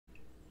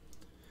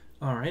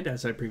Alright,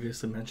 as I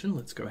previously mentioned,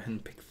 let's go ahead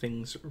and pick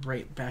things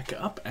right back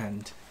up,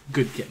 and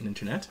good getting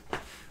internet.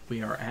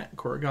 We are at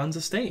Corrigan's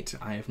estate.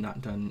 I have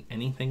not done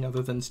anything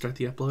other than start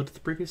the upload of the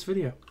previous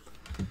video.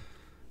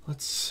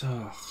 Let's,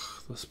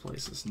 this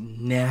place is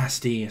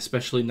nasty,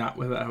 especially not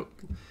without,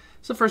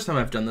 it's the first time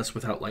I've done this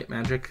without light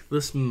magic.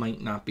 This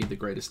might not be the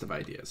greatest of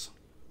ideas.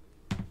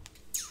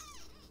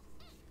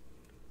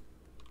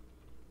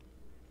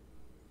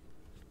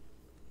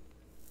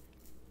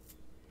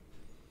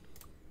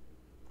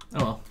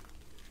 Oh well.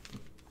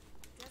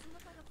 Doesn't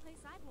look like a place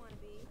I'd want to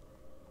be.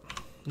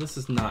 This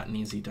is not an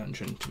easy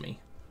dungeon to me.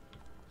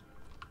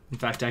 In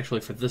fact, actually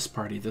for this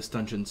party, this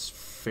dungeon's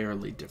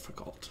fairly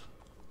difficult.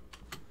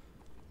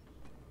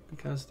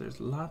 Because there's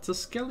lots of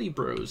skelly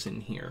bros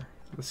in here.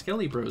 The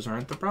skelly bros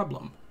aren't the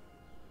problem.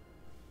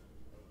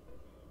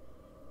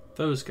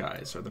 Those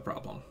guys are the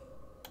problem.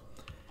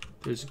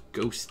 There's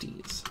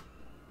ghosties.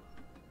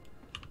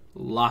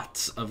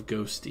 Lots of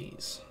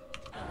ghosties.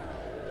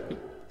 A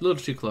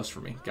little too close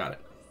for me. Got it.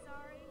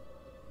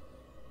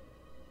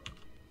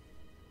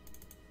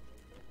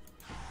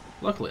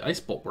 Luckily, Ice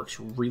Bolt works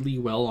really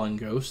well on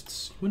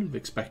ghosts. You wouldn't have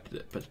expected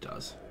it, but it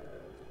does.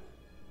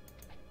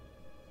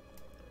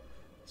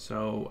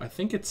 So, I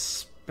think it's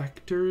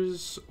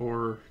specters,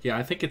 or... yeah,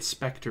 I think it's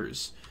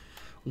specters.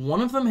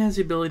 One of them has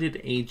the ability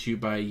to age you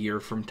by a year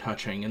from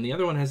touching, and the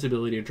other one has the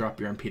ability to drop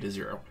your MP to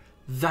 0.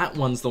 That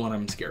one's the one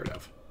I'm scared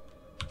of.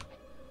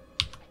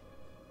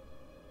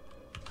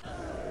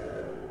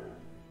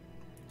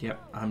 Yep,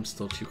 I'm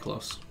still too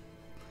close.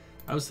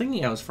 I was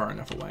thinking I was far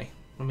enough away.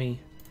 Let me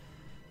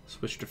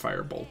switch to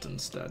Firebolt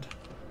instead.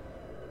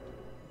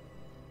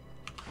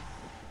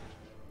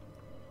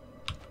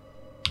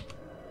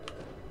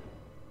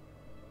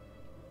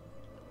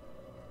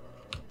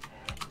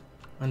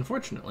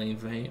 Unfortunately,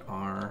 they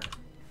are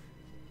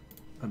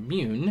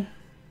immune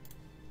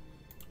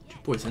to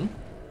poison.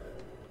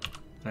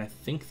 And I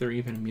think they're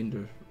even immune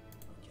to...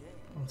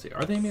 let's see,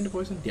 are they immune to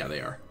poison? Yeah,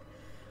 they are.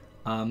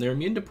 They're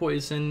immune to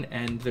poison,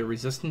 and they're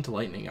resistant to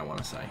lightning, I want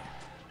to say.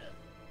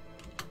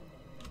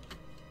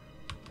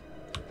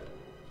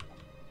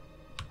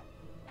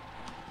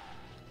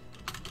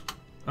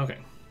 Okay.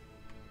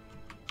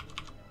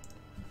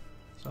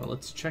 So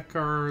let's check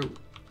our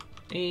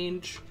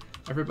age.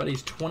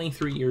 Everybody's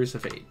 23 years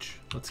of age.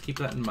 Let's keep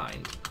that in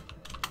mind.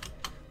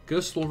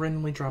 Ghosts will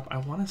randomly drop, I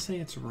want to say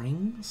it's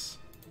rings?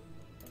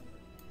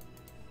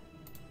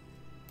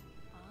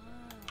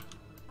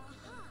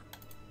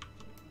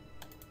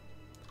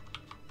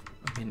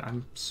 I mean,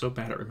 I'm so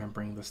bad at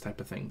remembering this type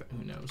of thing, but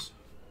who knows?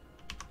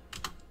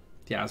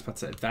 Yeah, I was about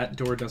to say, if that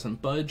door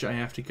doesn't budge, I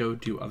have to go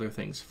do other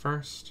things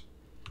first.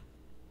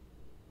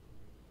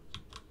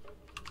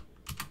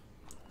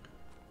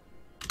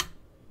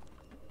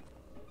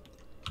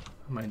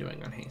 How am I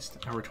doing on haste?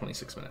 Hour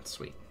 26 minutes,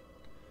 sweet.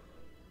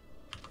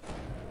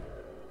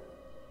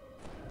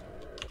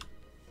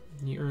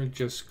 You're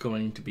just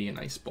going to be in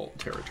Ice Bolt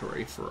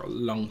territory for a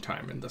long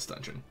time in this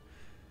dungeon.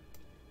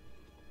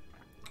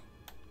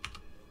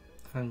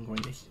 I'm going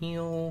to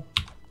heal.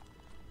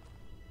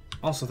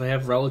 Also, they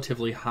have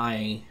relatively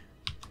high,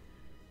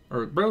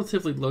 or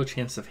relatively low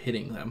chance of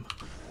hitting them,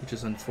 which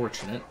is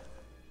unfortunate.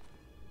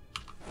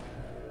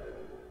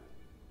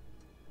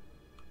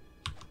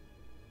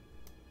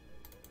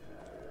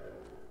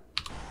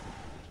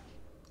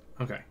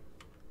 Okay.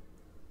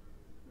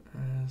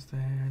 Is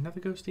there another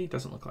ghosty?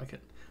 Doesn't look like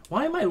it.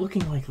 Why am I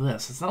looking like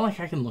this? It's not like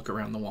I can look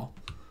around the wall.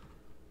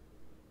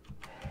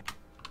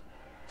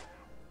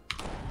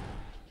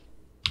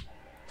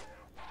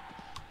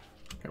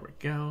 There we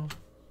go.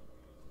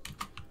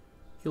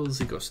 Heal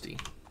the ghosty.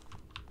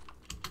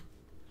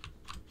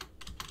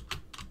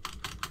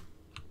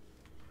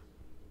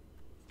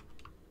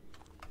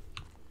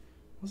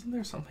 Wasn't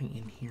there something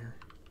in here?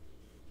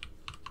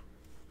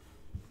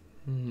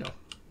 No.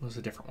 It was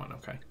a different one,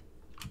 okay.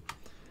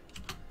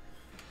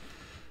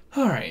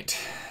 Alright.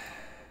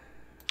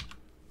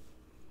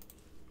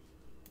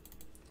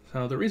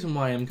 So the reason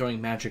why I'm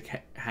going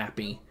magic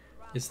happy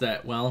is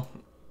that, well,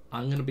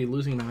 I'm going to be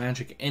losing my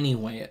magic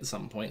anyway at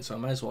some point, so I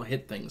might as well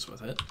hit things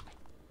with it.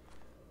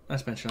 Not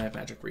to mention I have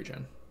magic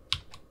regen.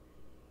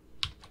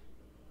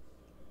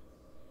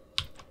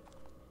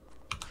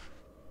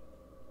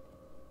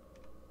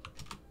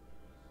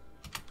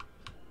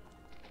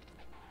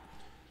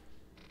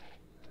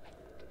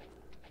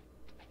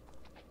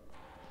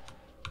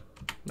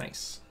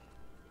 Nice.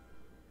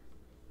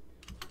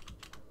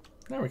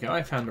 There we go,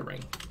 I found a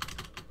ring.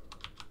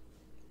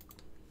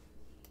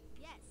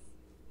 Yes.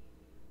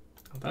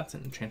 Oh, that's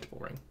an enchantable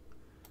ring.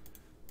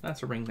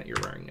 That's a ring that you're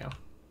wearing now.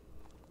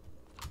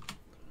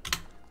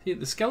 See,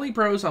 the Skelly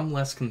Bros I'm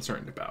less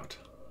concerned about.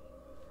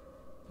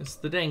 It's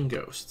the dang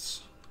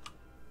ghosts.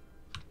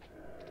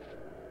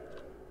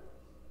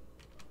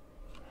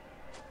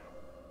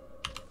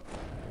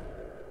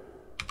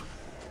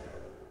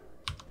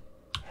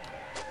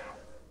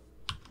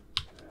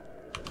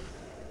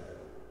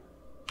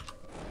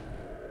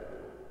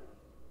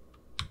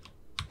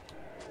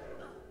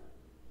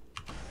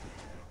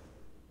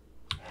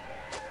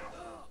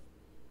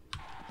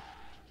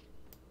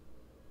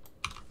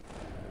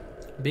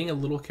 Being a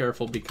little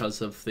careful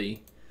because of the,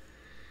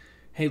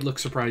 hey, look,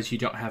 surprise, you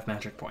don't have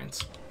magic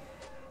points.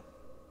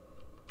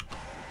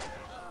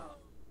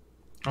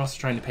 Also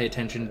trying to pay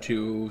attention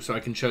to, so I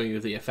can show you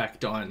the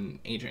effect on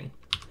aging.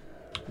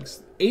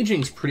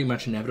 Aging's pretty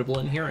much inevitable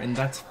in here, and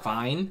that's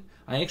fine.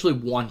 I actually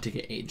want to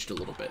get aged a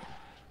little bit.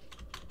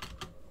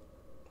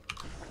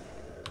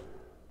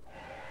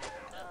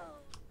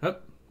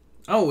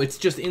 Oh, it's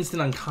just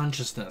instant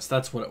unconsciousness.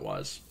 That's what it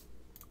was.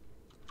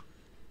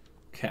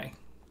 Okay.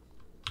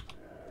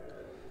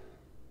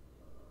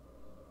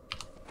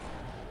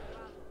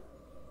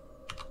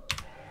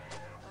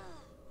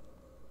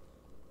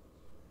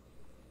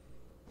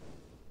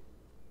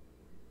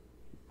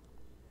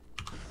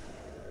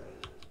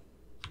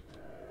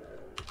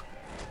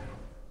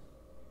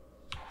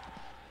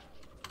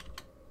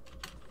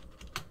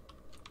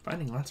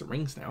 Finding lots of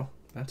rings now.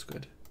 That's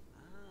good.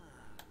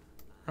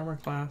 Armor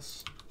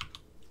class.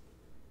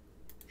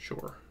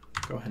 Sure.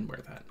 Go ahead and wear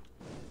that.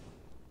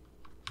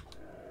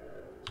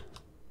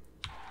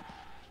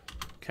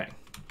 Okay.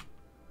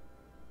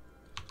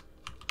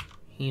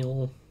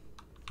 Heal.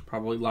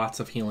 Probably lots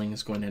of healing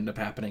is going to end up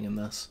happening in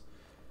this.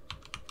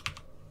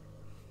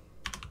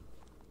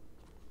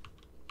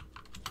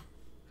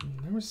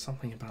 There was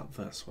something about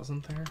this,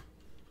 wasn't there?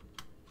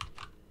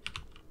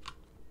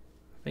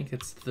 I think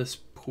it's this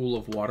pool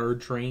of water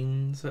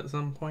drains at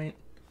some point.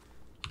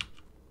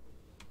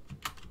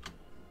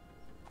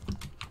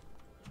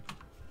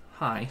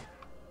 Hi.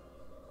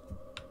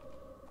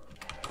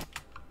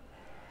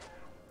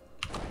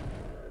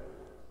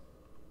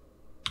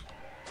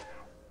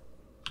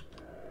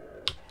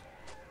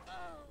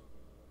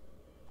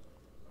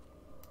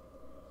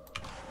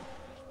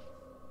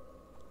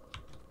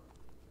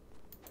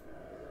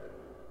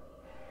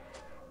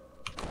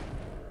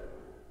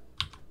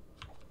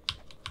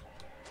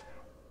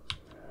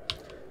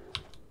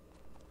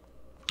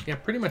 Yeah,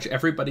 pretty much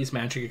everybody's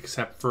magic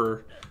except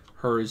for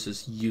hers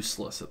is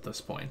useless at this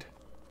point.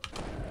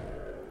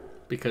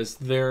 Because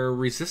they're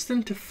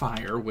resistant to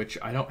fire, which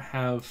I don't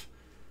have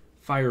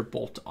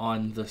Firebolt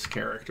on this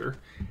character.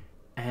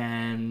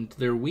 And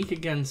they're weak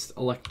against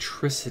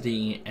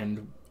electricity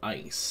and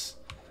ice.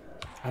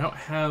 I don't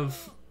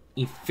have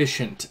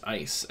efficient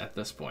ice at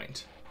this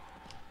point.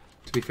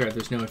 To be fair,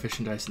 there's no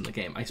efficient ice in the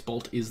game. Ice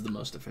Bolt is the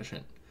most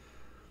efficient.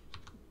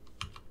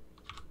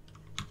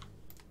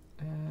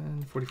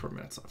 And 44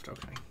 minutes left,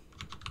 okay.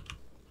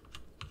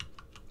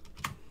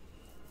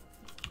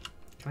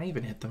 Can I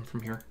even hit them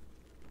from here?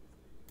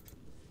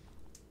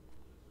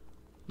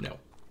 No.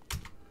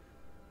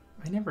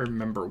 I never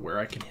remember where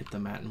I can hit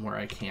them at and where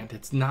I can't.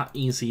 It's not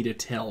easy to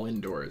tell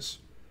indoors.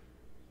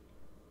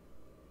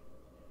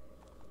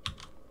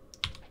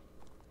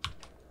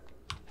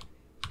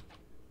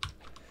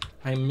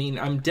 I mean,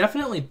 I'm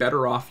definitely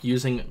better off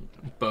using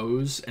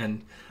bows,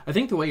 and I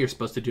think the way you're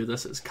supposed to do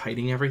this is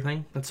kiting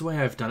everything. That's the way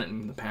I've done it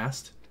in the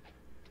past.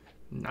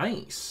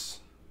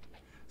 Nice.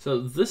 So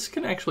this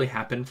can actually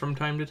happen from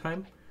time to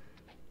time.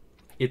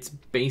 It's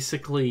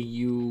basically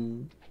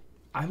you...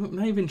 I'm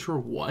not even sure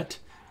what.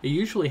 It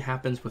usually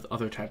happens with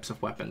other types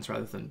of weapons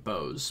rather than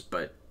bows,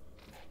 but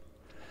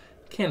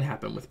it can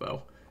happen with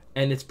bow.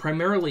 And it's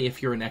primarily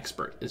if you're an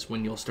expert is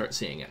when you'll start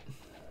seeing it.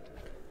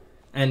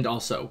 And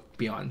also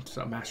beyond,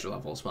 so master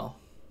level as well.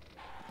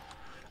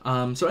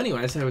 So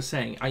anyway, as I was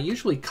saying, I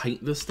usually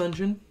kite this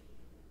dungeon,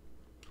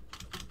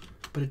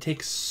 but it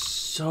takes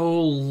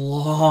so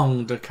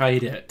long to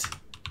kite it.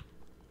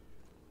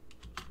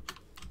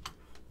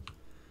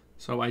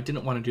 So I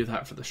didn't want to do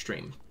that for the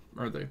stream,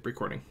 or the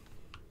recording.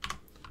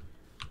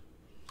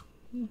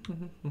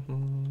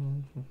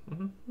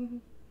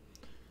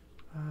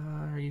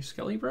 Are you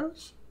Skelly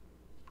Bros?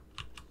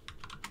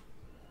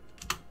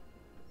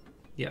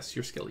 Yes,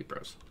 you're Skelly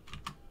Bros.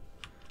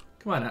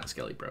 Come on out,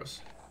 Skelly Bros.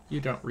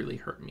 You don't really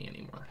hurt me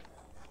anymore.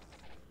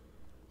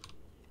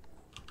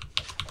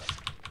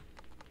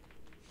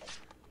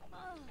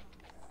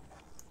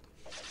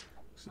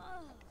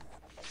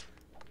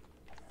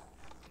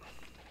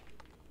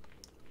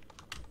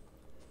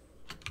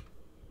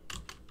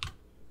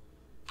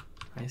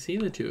 I see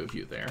the two of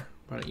you there.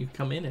 Why don't you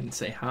come in and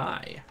say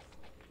hi?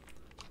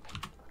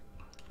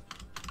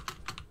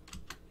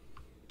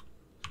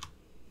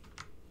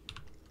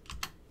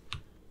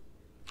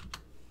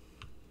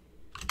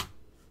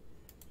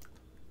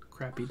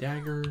 Crappy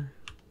dagger.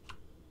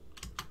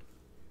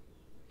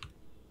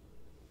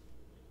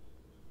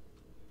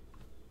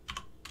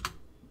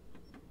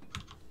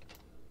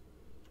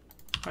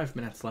 Five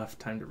minutes left.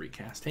 Time to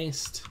recast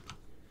haste.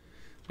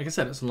 Like I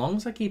said, as long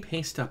as I keep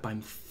haste up,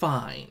 I'm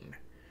fine.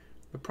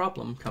 The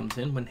problem comes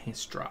in when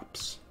haste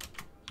drops.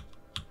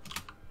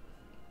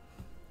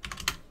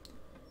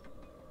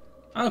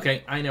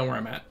 Okay, I know where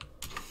I'm at.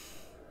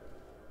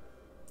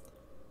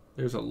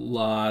 There's a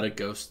lot of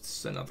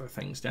ghosts and other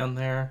things down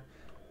there.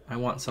 I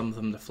want some of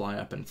them to fly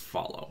up and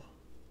follow.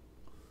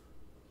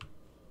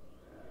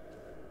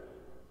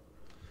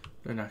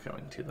 They're not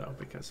going to, though,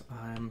 because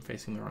I'm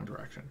facing the wrong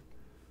direction.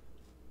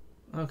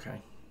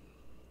 Okay.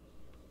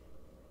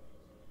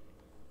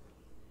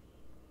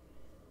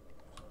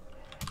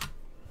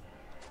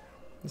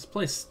 This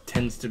place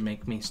tends to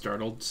make me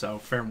startled, so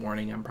fair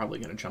warning, I'm probably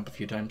going to jump a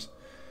few times.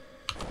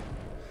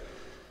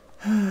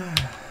 You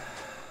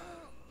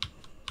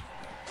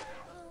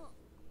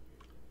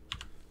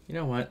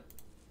know what?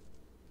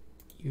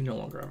 You no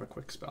longer have a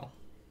quick spell.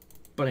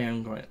 But I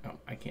am going... Oh,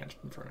 I can't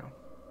Inferno.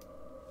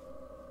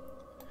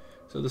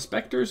 So the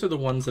specters are the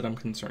ones that I'm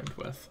concerned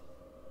with.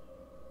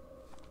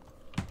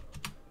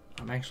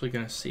 I'm actually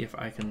going to see if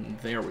I can...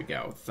 There we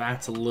go.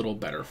 That's a little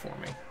better for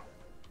me.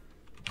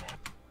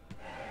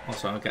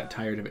 Also, I got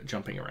tired of it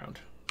jumping around.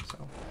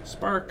 So,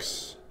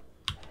 sparks.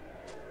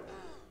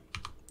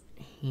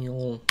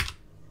 Heal.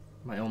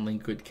 My only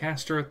good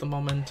caster at the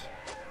moment.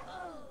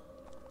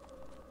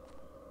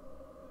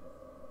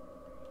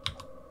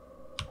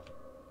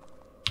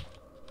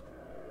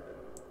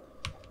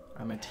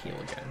 I'm at heal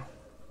again.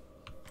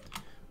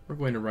 We're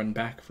going to run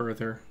back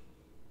further.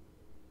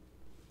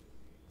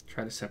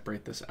 Try to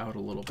separate this out a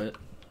little bit.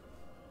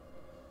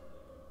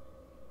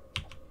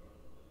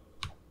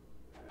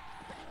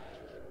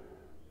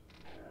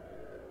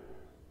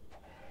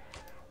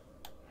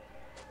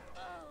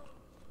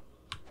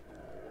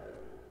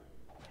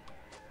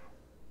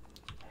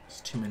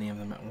 There's too many of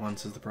them at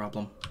once is the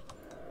problem.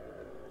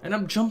 And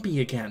I'm jumpy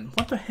again.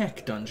 What the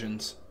heck,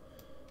 dungeons?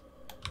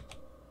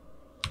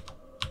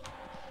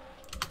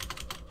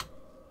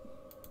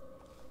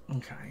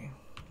 Okay,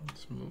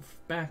 let's move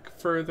back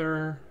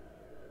further.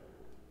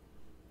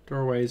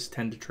 Doorways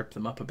tend to trip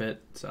them up a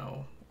bit,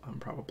 so I'm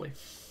probably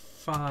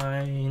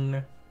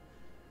fine.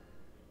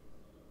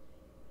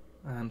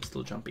 I'm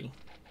still jumpy.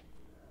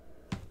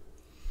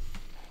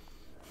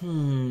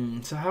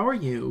 So how are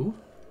you?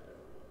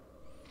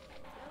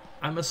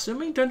 I'm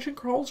assuming dungeon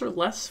crawls are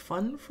less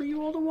fun for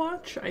you all to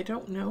watch? I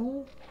don't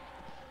know.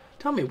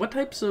 Tell me, what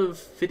types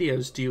of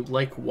videos do you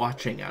like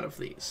watching out of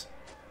these?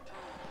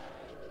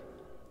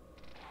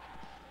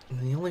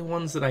 The only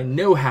ones that I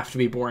know have to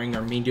be boring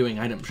are me doing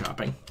item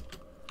shopping.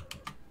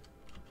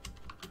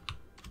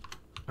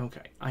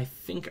 Okay, I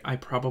think I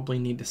probably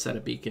need to set a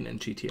beacon in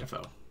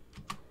GTFO.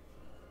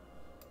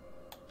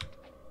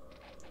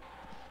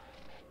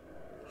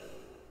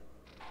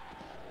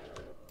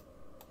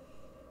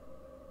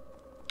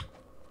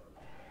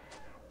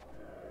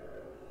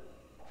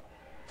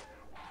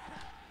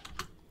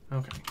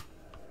 Okay.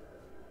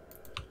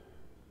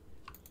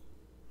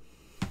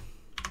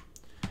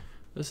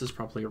 This is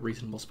probably a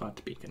reasonable spot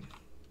to beacon.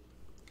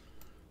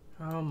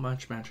 How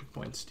much magic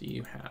points do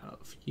you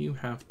have? You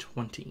have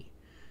 20.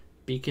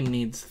 Beacon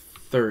needs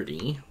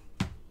 30.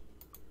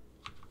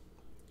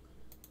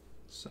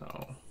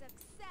 So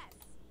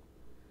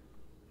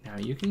now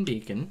you can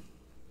beacon.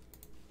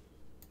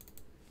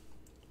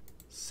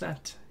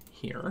 Set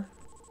here.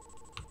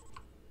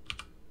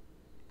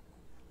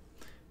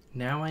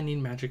 Now I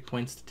need magic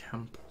points to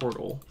Town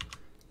Portal.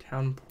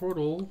 Town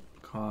Portal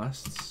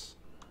costs...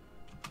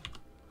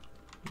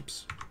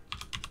 Oops.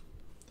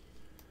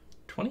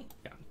 20?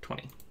 Yeah,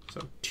 20.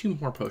 So 2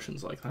 more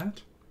potions like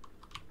that.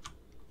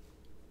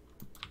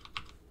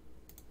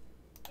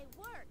 It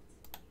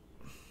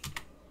worked.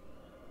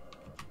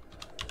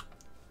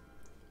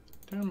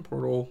 Town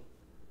Portal.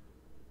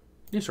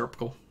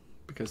 Usurpical,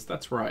 because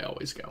that's where I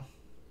always go.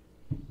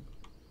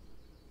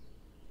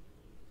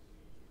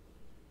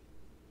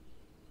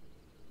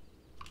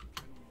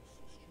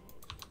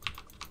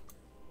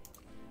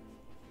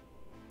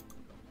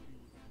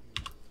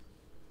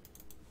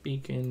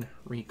 Beacon,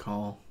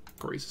 recall,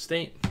 Cory's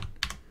estate,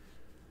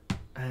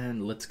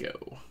 and let's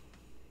go.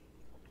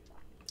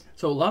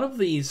 So a lot of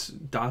these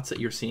dots that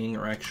you're seeing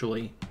are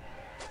actually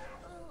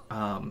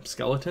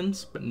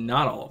skeletons, but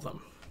not all of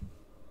them,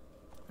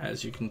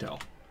 as you can tell.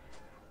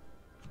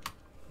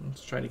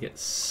 Let's try to get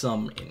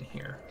some in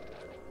here.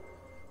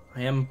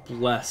 I am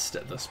blessed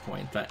at this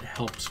point. That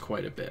helps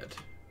quite a bit.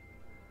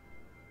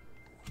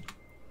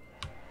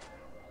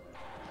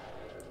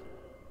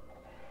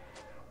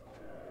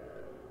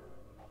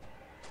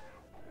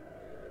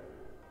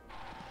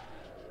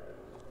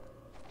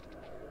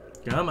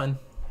 Come on.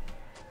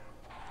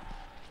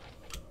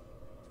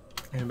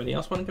 Anybody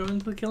else want to go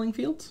into the killing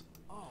fields?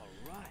 All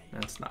right.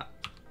 That's not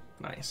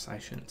nice. I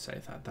shouldn't say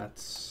that.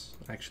 That's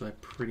actually a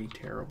pretty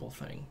terrible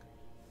thing.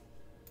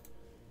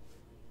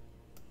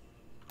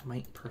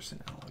 Might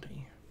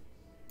personality.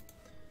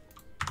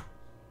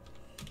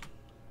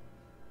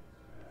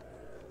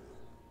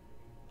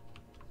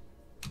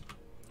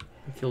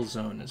 The kill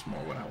zone is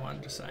more what I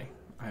wanted to say.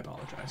 I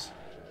apologize.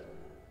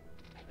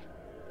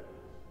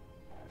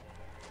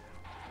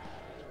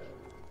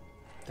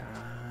 Die.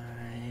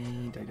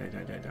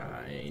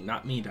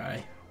 Not me,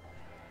 die.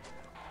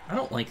 I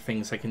don't like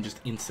things that can just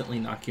instantly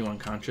knock you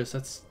unconscious.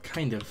 That's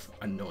kind of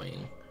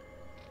annoying.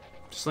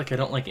 Just like I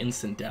don't like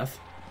instant death.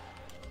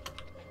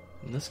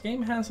 And this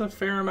game has a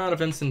fair amount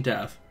of instant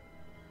death.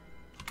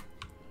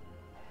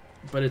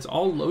 But it's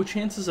all low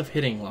chances of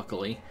hitting,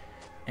 luckily.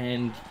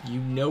 And you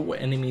know what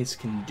enemies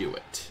can do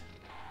it.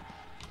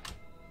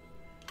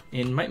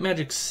 In Might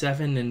Magic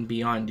 7 and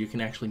beyond, you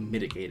can actually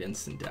mitigate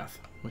instant death,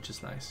 which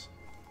is nice.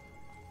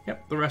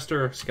 Yep, the rest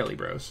are Skelly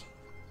Bros.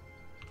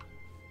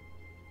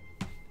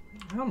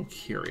 Now I'm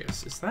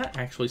curious. Is that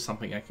actually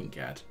something I can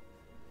get?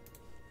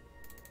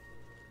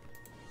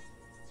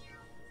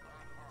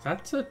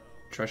 That's a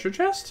treasure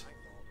chest?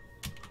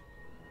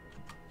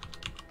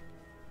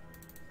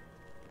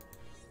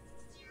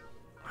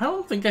 I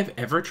don't think I've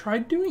ever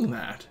tried doing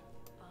that.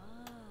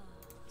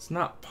 It's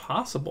not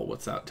possible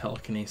without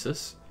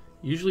telekinesis.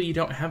 Usually you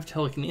don't have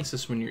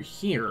telekinesis when you're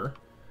here.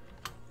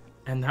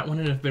 And that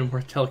wouldn't have been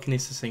worth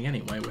telekinesising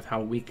anyway with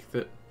how weak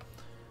that...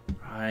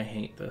 I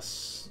hate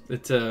this.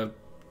 It's a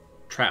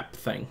trap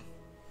thing.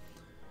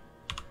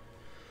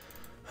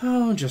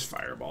 Oh, just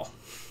fireball.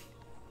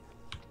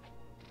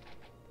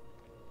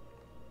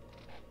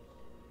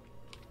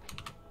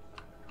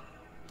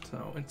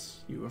 So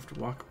it's... you have to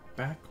walk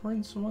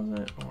backwards, was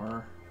it?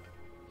 Or...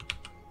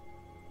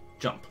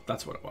 jump.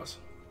 That's what it was.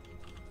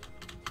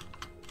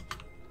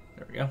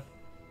 There we go.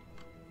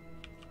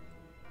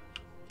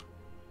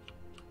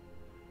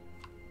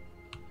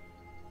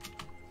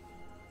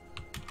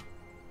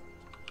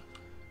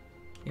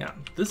 Yeah,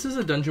 this is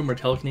a dungeon where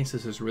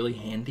telekinesis is really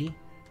handy,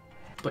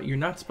 but you're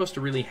not supposed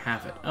to really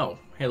have it. Oh,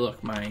 hey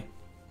look, my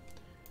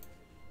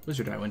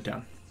wizard eye went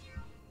down.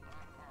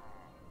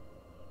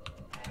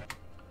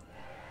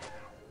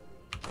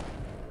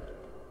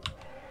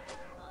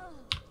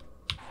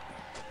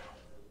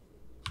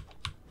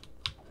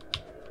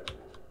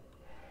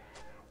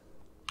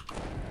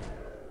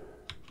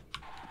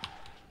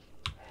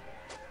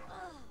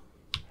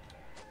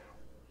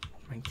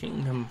 My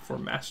kingdom for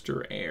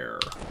Master Air.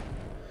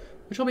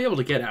 Which I'll be able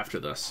to get after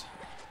this.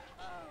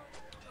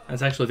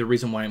 That's actually the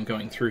reason why I'm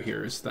going through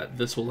here, is that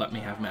this will let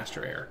me have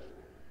Master Air.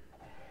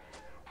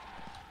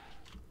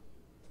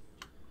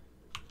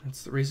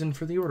 That's the reason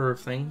for the order of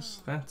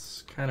things.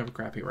 That's kind of a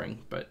crappy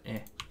ring, but eh.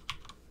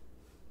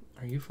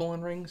 Are you full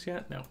on rings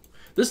yet? No.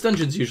 This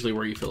dungeon's usually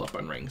where you fill up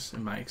on rings,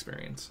 in my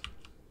experience.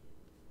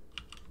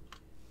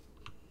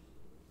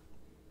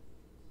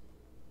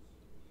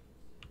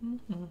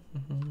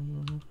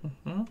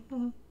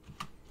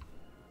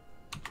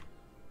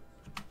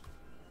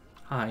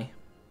 Hi.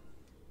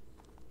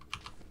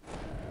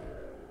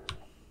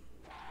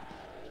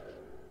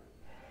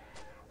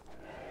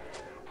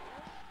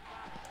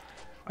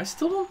 I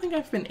still don't think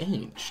I've been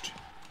aged.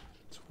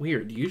 It's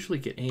weird. You usually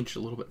get aged a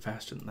little bit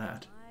faster than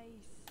that.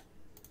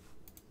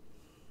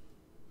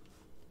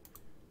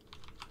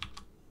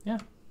 Yeah.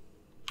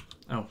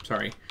 Oh,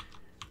 sorry.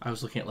 I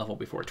was looking at level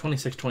before.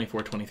 26,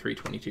 24, 23,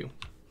 22.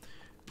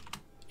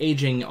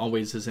 Aging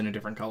always is in a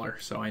different color,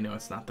 so I know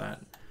it's not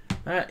that.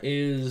 That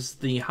is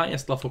the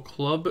highest level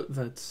club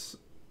that's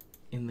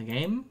in the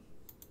game.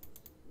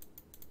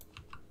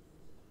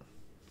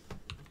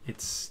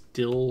 It's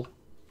still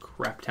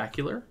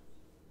craptacular.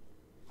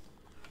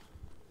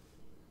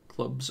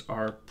 Clubs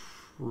are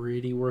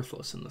pretty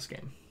worthless in this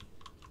game.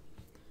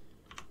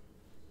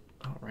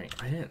 Alright,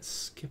 I didn't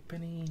skip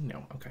any...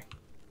 no, okay.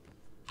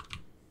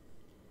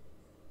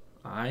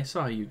 I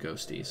saw you,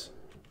 ghosties.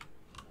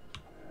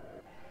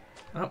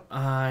 Oh,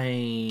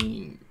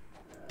 damn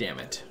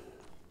it.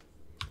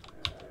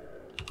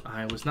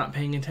 I was not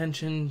paying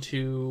attention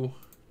to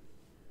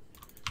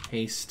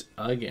haste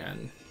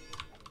again.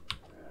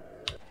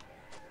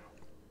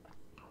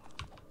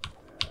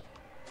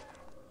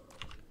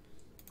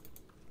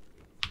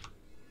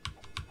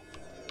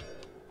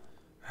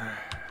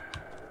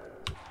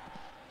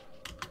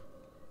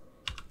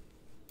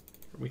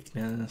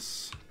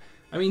 Weakness.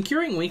 I mean,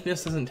 curing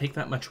weakness doesn't take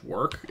that much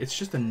work. It's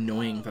just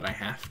annoying that I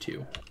have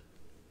to.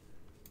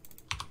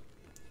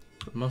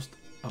 The most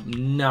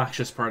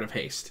obnoxious part of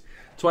haste.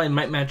 That's why in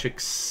Might Magic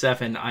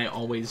 7 I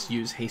always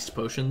use haste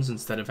potions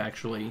instead of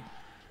actually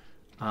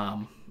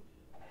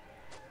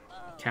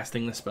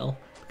casting the spell,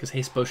 because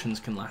haste potions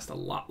can last a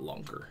lot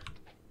longer.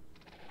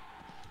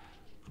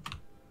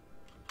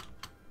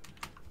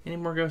 Any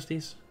more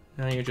ghosties?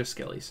 No, you're just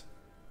skellies.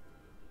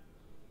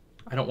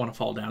 I don't want to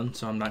fall down,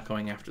 so I'm not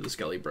going after the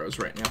skelly bros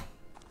right now.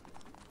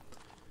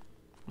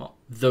 Well,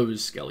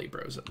 those skelly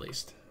bros at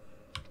least.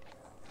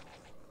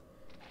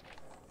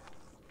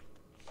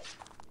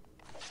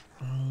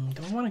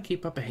 Do I want to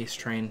keep up a haste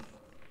train?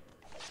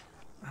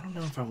 I don't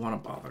know if I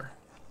want to bother.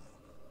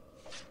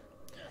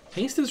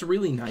 Haste is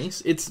really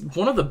nice. It's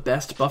one of the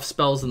best buff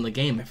spells in the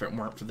game if it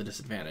weren't for the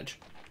disadvantage.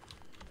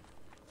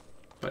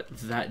 But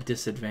that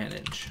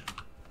disadvantage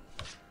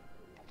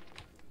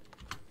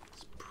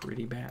is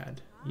pretty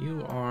bad.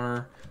 You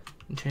are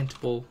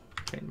enchantable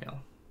chainmail,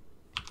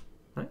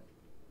 right?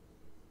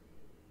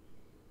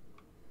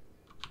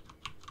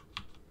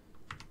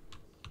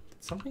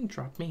 Did something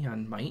drop me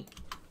on might?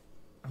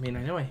 I mean,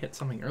 I know I hit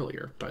something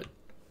earlier, but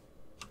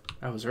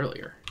that was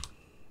earlier.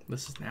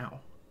 This is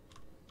now.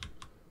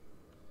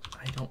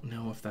 I don't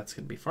know if that's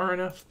going to be far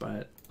enough,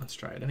 but let's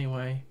try it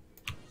anyway.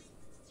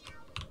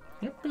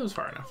 Yep, it was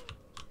far enough.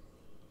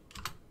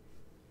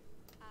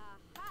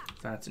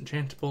 That's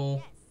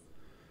enchantable.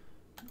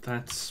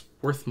 That's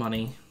worth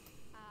money.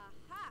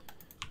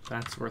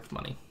 That's worth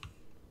money.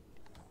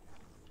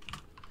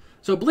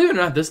 So believe it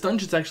or not, this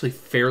dungeon's actually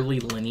fairly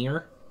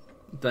linear.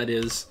 That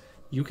is,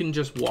 you can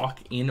just walk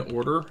in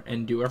order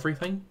and do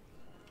everything.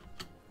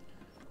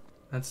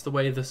 That's the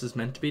way this is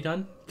meant to be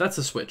done. That's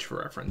a switch for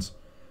reference.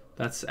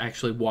 That's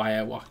actually why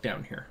I walked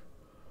down here.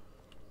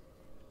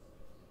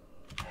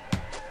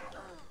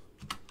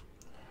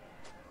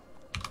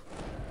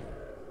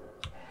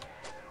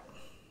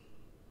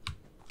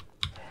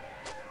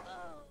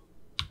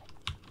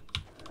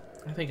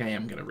 I think I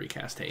am going to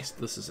recast haste.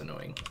 This is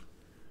annoying.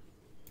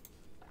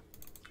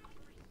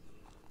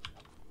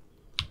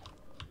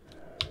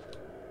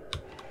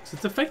 So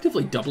it's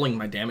effectively doubling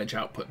my damage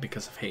output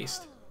because of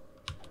haste.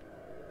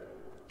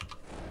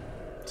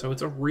 So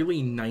it's a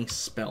really nice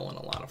spell in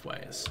a lot of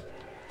ways.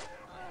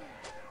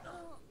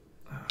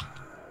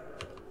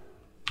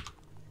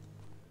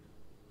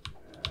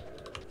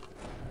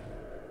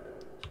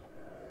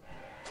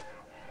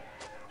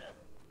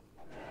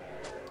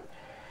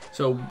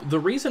 So the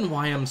reason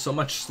why I'm so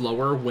much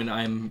slower when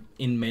I'm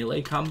in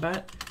melee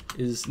combat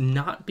is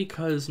not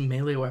because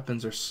melee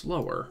weapons are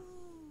slower.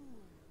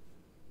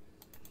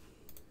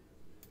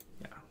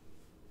 Yeah.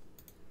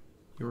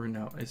 You are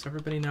now... Is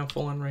everybody now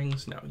full on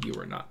rings? No, you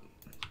are not.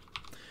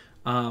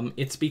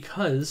 It's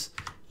because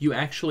you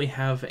actually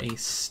have a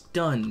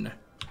stun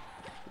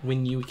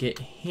when you get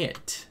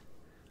hit,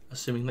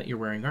 assuming that you're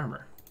wearing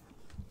armor.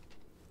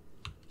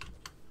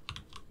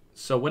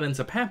 So what ends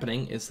up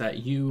happening is that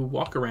you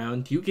walk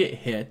around, you get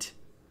hit,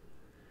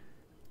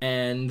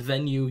 and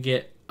then you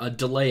get a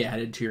delay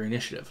added to your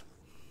initiative.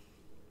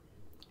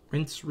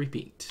 Rinse,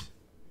 repeat.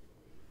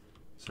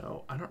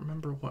 So I don't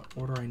remember what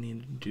order I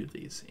needed to do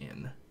these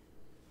in,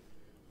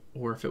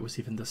 or if it was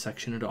even the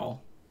section at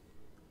all.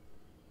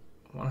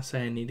 I want to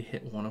say I need to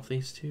hit one of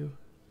these two.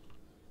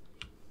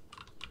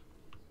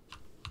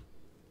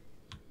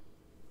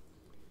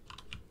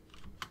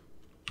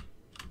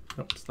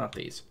 Nope, it's not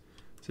these.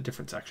 It's a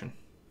different section.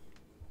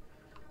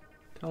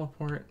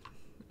 Teleport,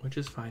 which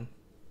is fine.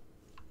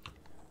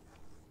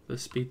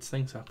 This speeds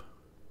things up.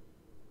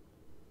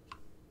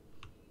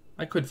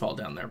 I could fall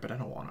down there, but I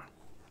don't want to.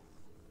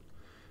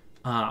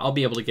 I'll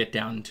be able to get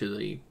down to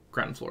the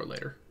ground floor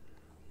later.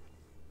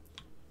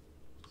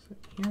 Is it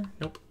here?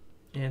 Nope.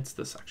 It's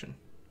this section.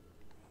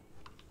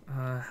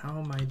 How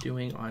am I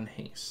doing on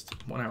haste?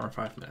 1 hour,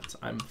 5 minutes.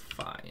 I'm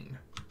fine.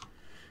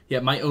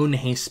 Yeah, my own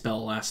haste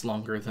spell lasts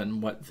longer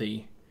than what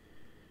the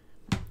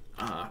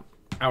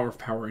Hour of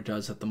Power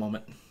does at the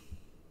moment.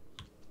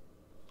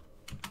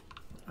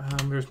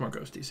 There's more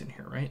ghosties in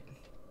here, right?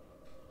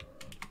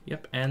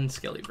 Yep, and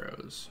Skelly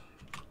Bros.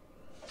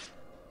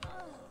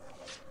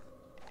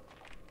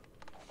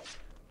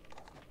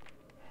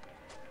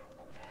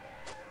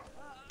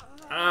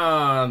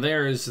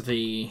 There's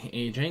the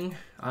aging.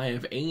 I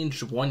have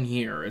aged 1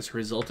 year as a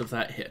result of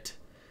that hit.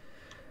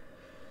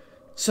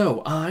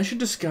 So, I should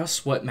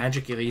discuss what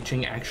magic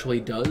aging actually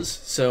does.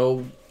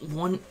 So,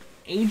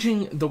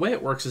 aging, the way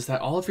it works is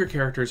that all of your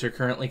characters are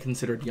currently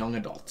considered young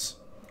adults.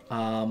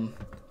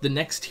 The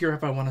next tier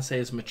up I want to say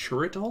is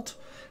mature adult.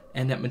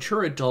 And at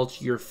mature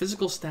adult, your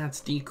physical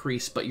stats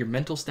decrease, but your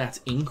mental stats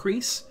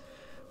increase.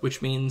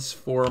 Which means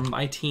for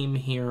my team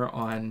here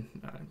on...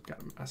 I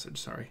got a message,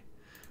 sorry.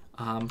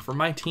 For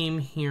my team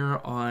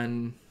here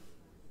on...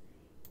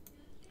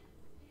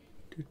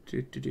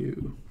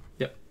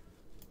 Yep.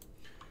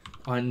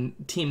 On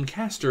Team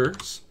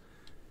Casters,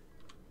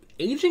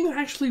 aging is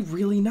actually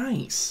really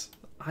nice.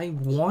 I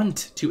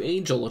want to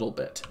age a little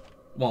bit.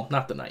 Well,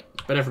 not the knight,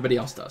 but everybody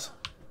else does.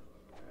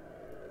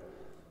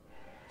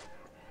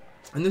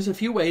 And there's a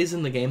few ways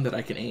in the game that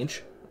I can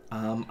age.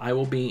 I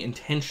will be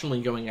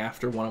intentionally going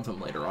after one of them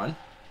later on.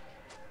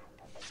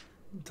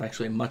 It's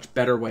actually a much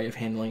better way of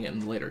handling it in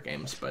the later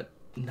games, but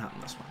not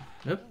in this one.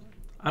 Nope.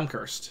 I'm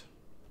cursed.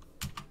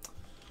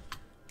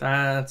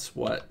 That's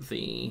what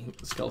the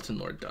Skeleton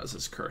Lord does,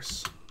 is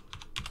curse.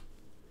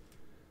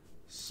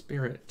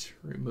 Spirit,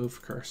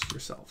 remove curse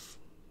yourself.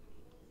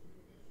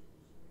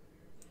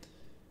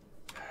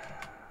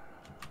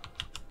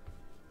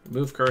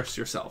 Remove curse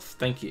yourself.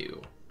 Thank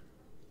you.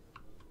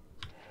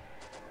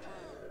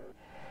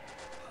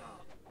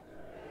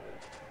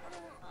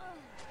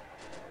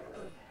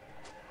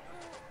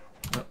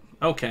 Oh,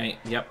 okay,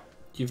 yep.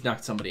 You've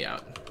knocked somebody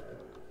out.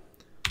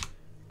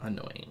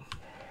 Annoying.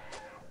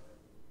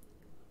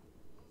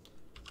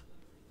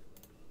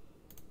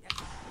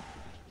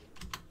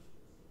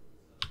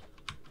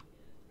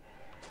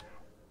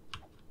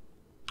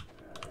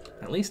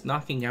 At least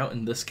knocking out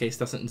in this case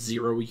doesn't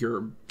zero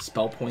your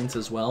spell points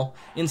as well.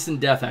 Instant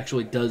death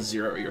actually does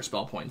zero your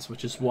spell points,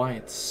 which is why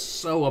it's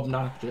so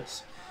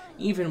obnoxious,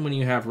 even when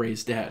you have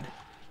raised dead.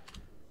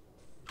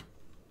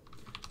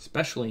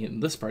 Especially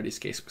in this party's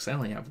case, because I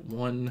only have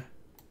one.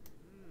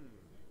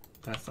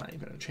 That's not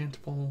even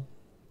enchantable.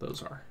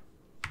 Those are.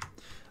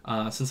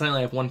 Since I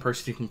only have one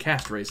person who can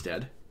cast raised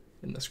dead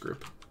in this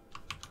group.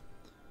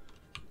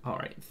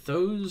 Alright,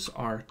 those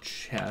are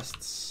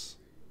chests.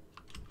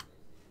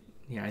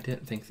 Yeah, I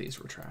didn't think these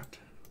were trapped.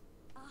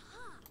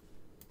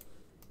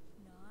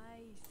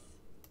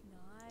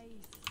 Nice.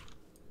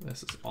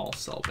 This is all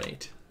cell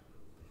bait.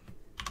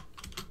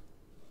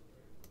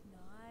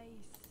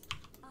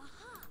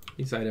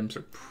 These items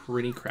are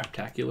pretty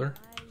craptacular.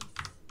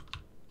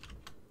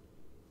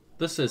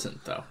 This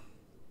isn't, though.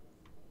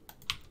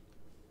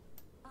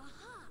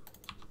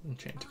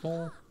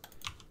 enchantable.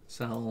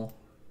 Sell.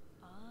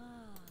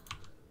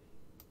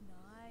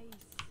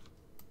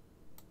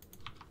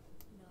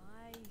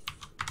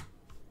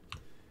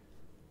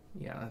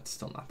 Yeah, that's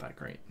still not that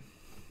great.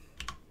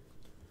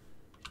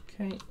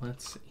 Okay,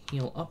 let's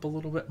heal up a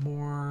little bit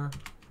more.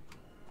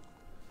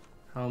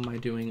 How am I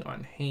doing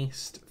on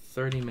haste?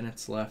 30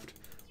 minutes left.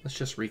 Let's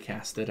just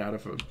recast it out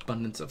of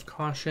abundance of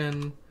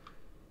caution.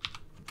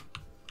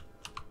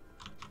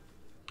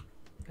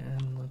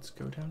 And let's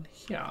go down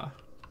here.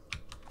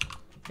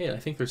 Hey, I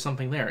think there's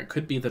something there. It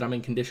could be that I'm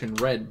in condition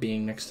red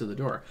being next to the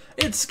door.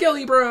 It's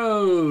Skelly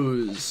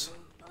Bros!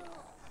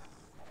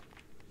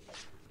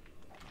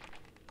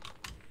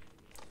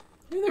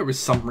 Maybe there was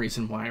some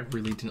reason why I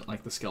really didn't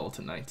like the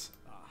Skeleton Knights.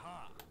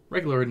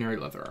 Regular ordinary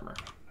leather armor.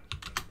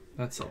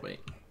 That's still wait.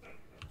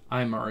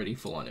 I'm already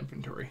full on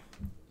inventory.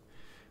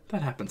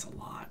 That happens a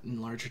lot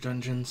in larger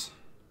dungeons.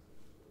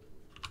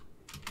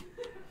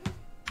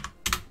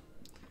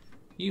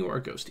 You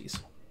are ghosties.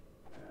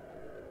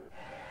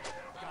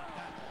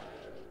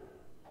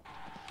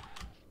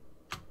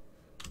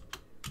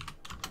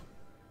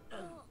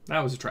 That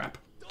was a trap.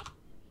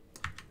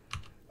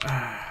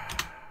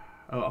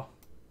 Oh.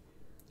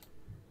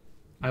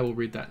 I will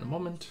read that in a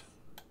moment.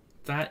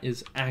 That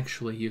is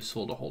actually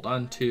useful to hold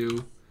on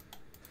to.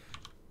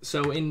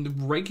 So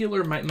in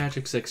regular Might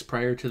Magic 6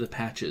 prior to the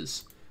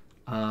patches,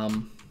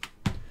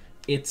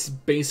 it's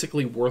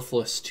basically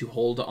worthless to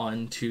hold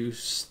on to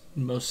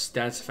most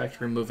stats effect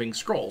removing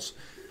scrolls.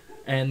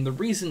 And the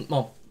reason,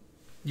 well,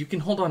 you can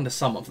hold on to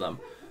some of them,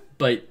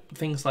 but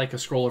things like a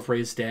Scroll of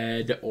Raise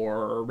Dead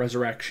or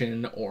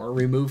Resurrection or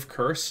Remove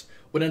Curse,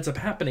 what ends up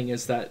happening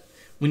is that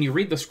when you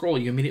read the scroll,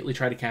 you immediately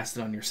try to cast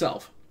it on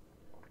yourself.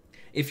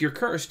 If you're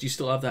cursed, you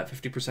still have that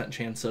 50%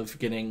 chance of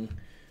getting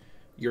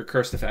your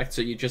cursed effect,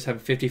 so you just have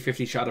a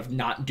 50-50 shot of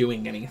not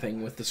doing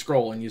anything with the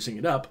scroll and using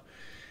it up.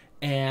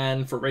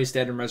 And for Raise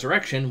Dead and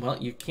Resurrection,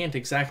 well, you can't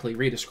exactly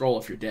read a scroll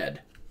if you're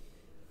dead.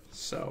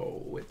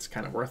 So it's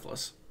kind of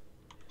worthless.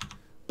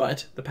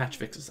 But the patch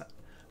fixes that.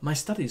 My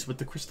studies with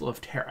the Crystal of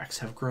Terax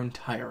have grown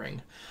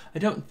tiring. I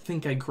don't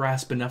think I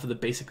grasp enough of the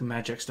basic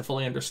magics to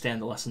fully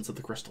understand the lessons of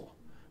the crystal.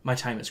 My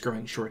time is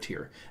growing short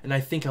here, and I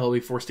think I will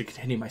be forced to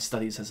continue my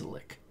studies as a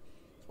lich.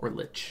 Or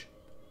lich.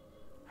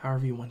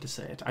 However you want to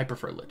say it. I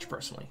prefer lich,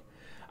 personally.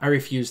 I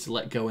refuse to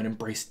let go and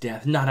embrace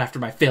death, not after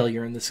my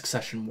failure in the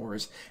Succession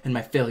Wars and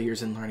my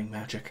failures in learning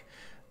magic.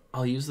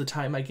 I'll use the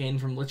time I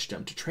gained from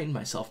lichdom to train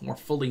myself more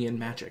fully in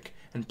magic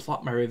and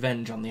plot my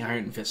revenge on the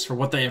Iron Fists for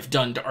what they have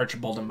done to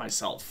Archibald and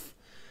myself.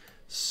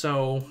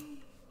 So,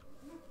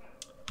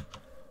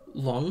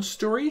 long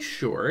story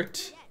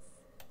short,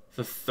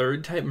 the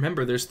third type...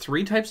 Remember, there's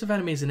 3 types of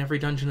enemies in every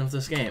dungeon of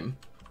this game.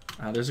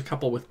 There's a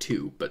couple with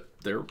 2, but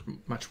they're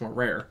much more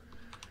rare.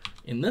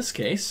 In this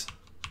case,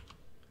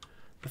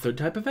 the third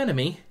type of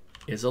enemy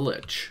is a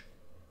lich.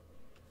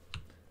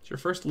 It's your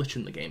first lich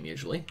in the game,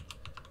 usually.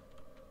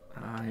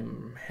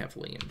 I'm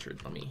heavily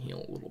injured. Let me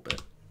heal a little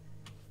bit.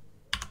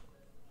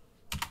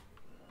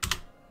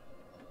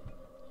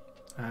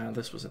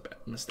 This was a bad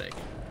mistake.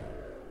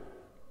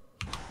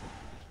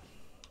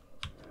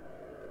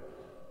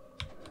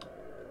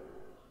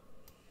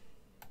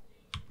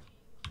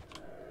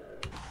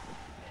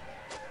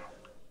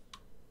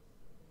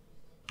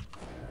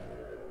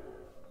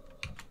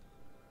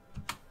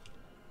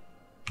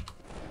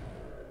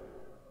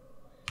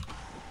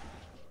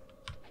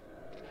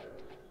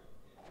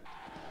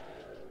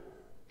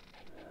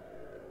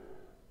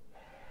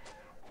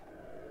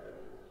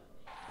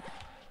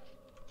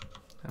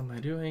 How am I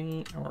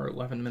doing? Or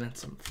 11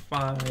 minutes, I'm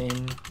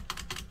fine.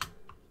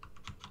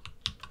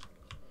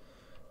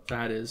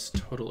 That is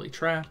totally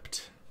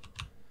trapped.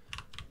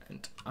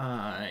 And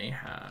I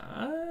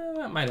have...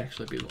 That might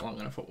actually be long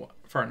enough,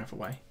 far enough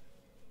away.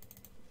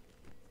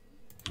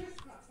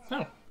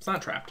 No, it's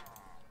not trapped.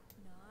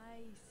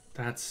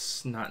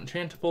 That's not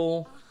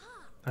enchantable.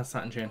 That's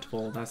not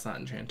enchantable. That's not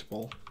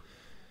enchantable.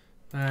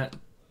 That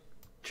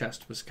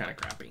chest was kind of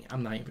crappy.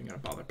 I'm not even going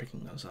to bother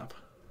picking those up.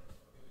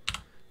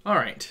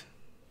 Alright.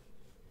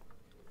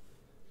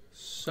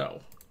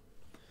 So,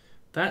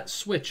 that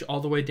switch all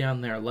the way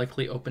down there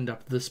likely opened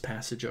up this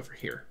passage over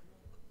here.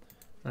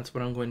 That's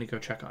what I'm going to go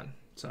check on.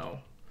 So,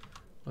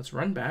 let's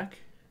run back.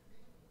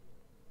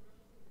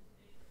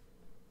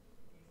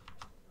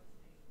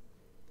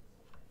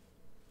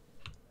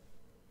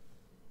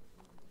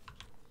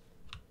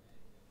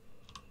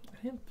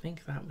 I didn't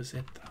think that was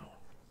it, though.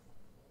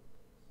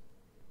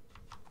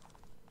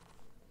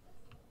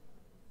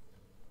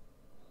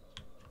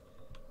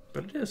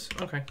 But it is.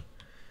 Okay.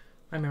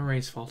 My memory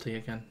is faulty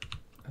again.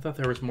 I thought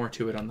there was more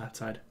to it on that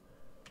side.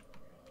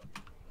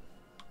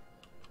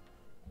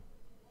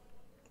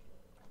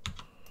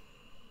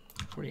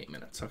 "48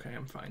 minutes. Okay,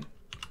 I'm fine.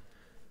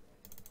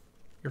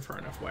 You're far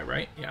enough away,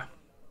 right? Yeah.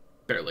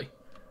 Barely.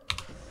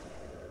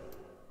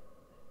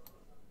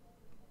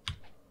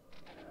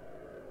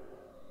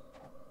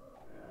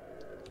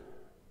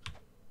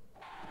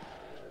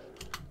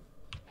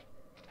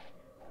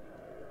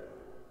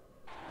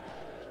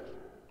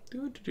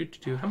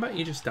 How about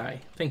you just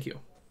die? Thank you.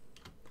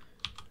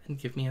 and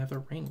give me another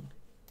ring.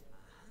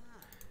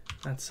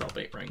 That's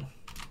cellbait ring.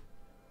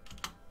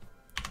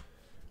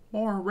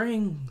 More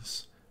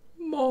rings!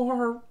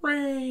 More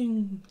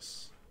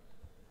rings!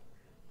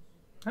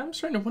 I'm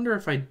starting to wonder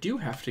if I do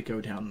have to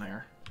go down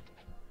there.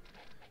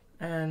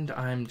 And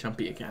I'm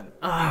jumpy again.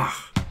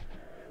 Ah!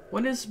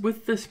 What is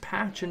with this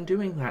patch and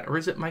doing that? Or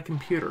is it my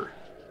computer?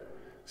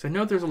 Because I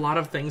know there's a lot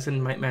of things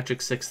in Might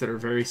Magic 6 that are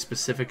very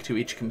specific to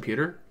each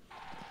computer.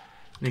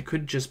 And it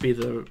could just be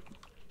the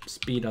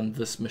speed on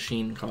this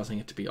machine causing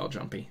it to be all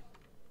jumpy.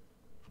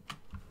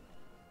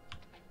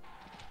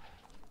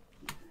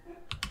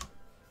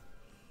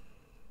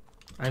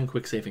 I'm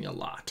quick saving a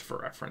lot for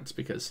reference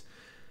because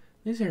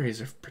these areas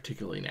are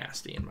particularly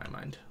nasty in my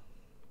mind.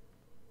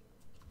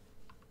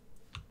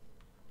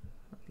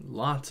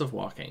 Lots of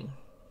walking.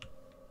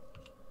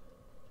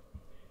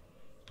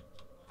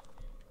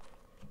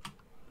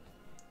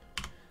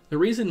 The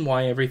reason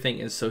why everything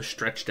is so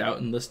stretched out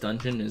in this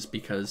dungeon is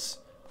because,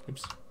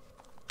 oops,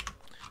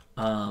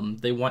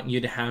 they want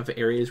you to have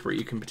areas where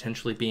you can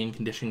potentially be in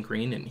condition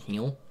green and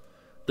heal.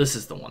 This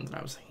is the one that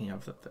I was thinking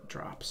of that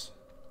drops.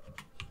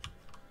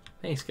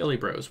 Hey, Skelly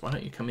Bros, why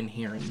don't you come in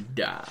here and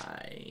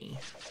die?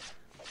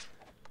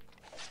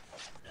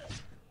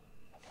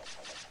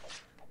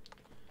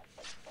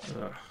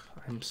 Ugh,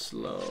 I'm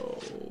slow.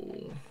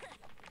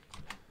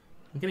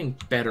 I'm getting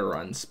better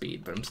on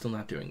speed, but I'm still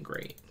not doing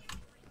great.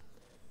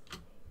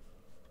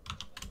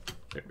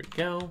 There we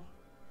go.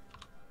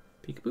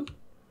 Peekaboo.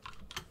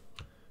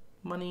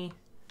 Money.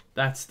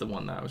 That's the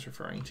one that I was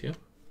referring to.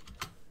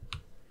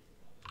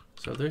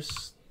 So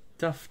there's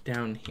stuff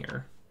down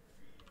here.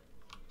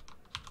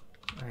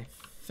 I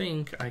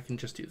think I can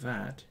just do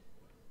that.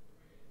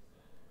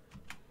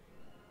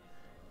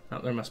 Oh,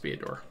 there must be a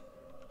door.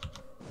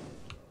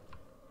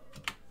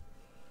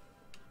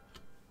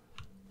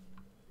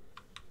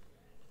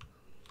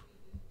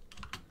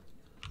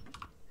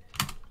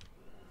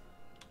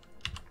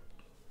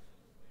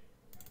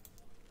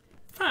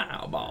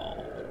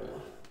 Fireball.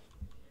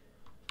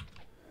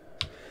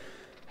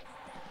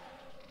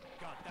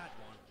 Got that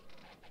one.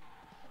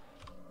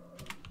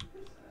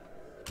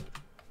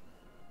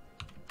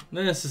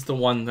 This is the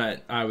one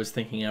that I was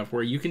thinking of,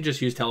 where you can just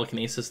use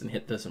telekinesis and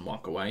hit this and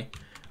walk away.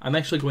 I'm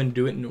actually going to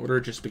do it in order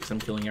just because I'm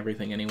killing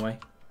everything anyway.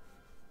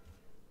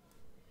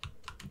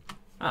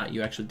 Ah,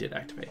 you actually did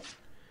activate.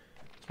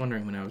 I was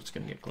wondering when I was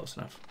going to get close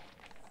enough.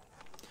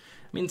 I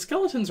mean,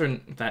 skeletons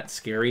aren't that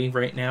scary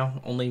right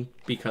now, only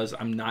because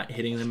I'm not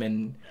hitting them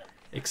in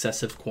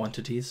excessive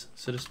quantities,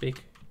 so to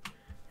speak.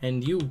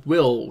 And you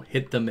will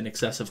hit them in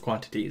excessive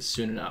quantities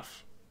soon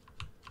enough.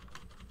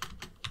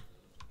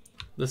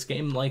 This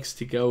game likes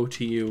to go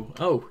to you,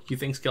 oh, you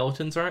think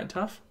skeletons aren't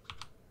tough?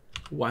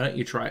 Why don't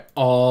you try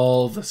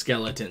all the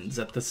skeletons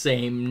at the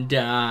same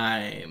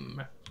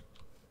time?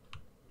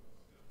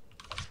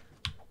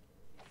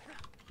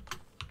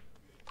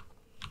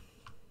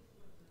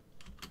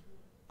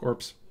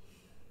 Corpse.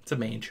 It's a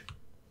mage.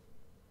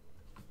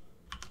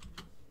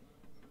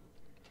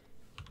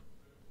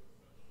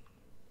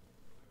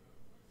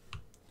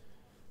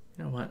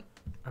 You know what?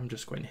 I'm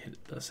just going to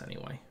hit this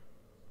anyway.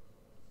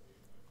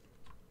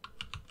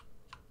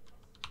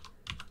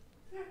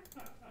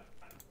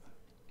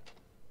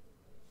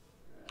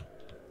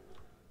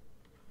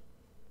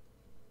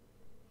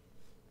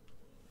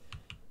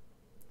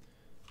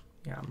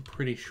 Yeah, I'm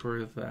pretty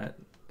sure that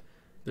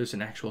there's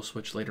an actual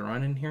switch later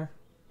on in here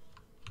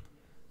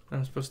that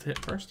I'm supposed to hit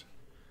first.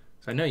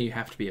 So I know you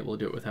have to be able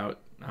to do it without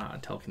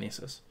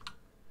telekinesis.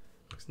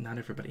 Because not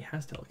everybody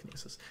has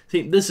telekinesis.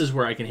 See, this is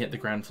where I can hit the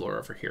ground floor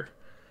over here.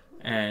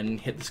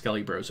 And hit the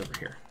Skelly Bros over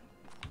here.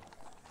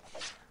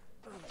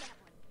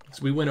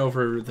 So we went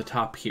over the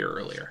top here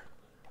earlier.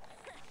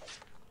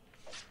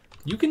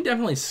 You can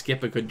definitely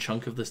skip a good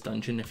chunk of this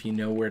dungeon if you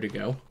know where to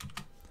go.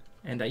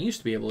 And I used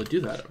to be able to do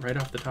that right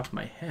off the top of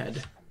my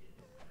head.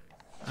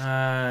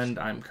 And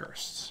I'm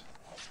cursed.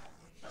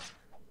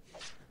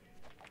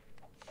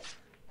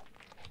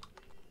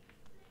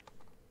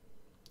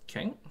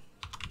 Okay.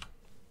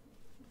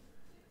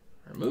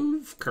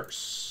 Remove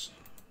curse.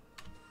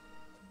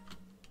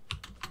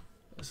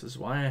 This is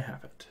why I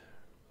have it.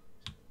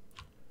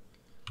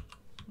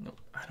 Nope,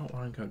 I don't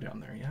want to go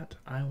down there yet.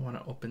 I want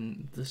to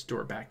open this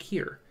door back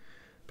here.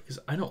 Because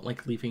I don't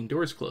like leaving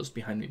doors closed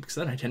behind me, because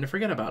then I tend to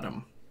forget about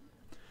them.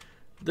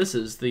 This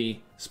is the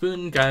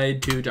Spoon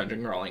Guide to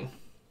Dungeon Crawling.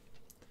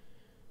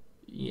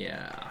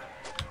 Yeah.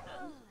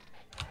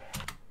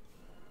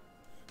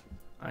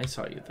 I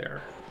saw you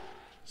there,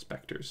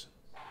 specters.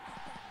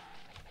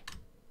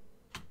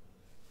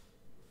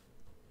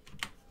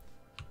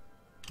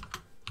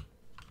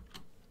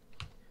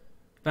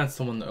 That's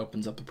the one that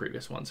opens up the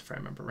previous ones, if I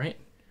remember right.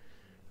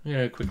 I'm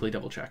gonna quickly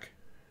double check.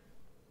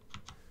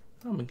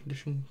 Oh, I'm in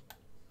condition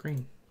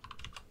green.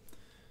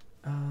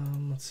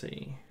 Let's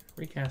see.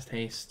 Recast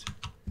haste.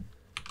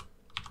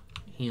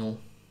 Heal.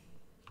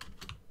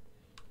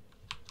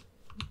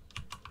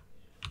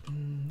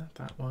 Not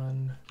that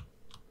one.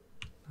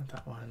 Not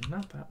that one.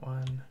 Not that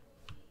one.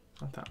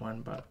 Not that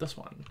one, but this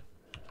one.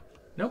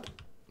 Nope.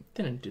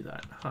 Didn't do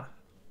that, huh?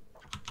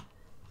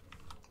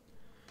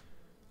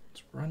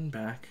 run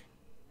back.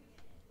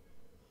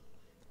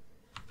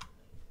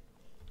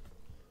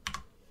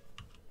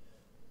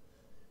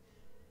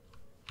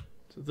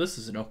 So this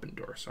is an open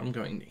door, so I'm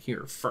going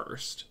here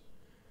first.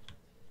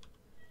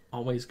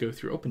 Always go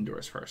through open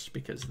doors first,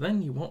 because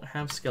then you won't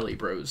have Skelly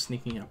Bros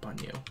sneaking up on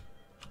you.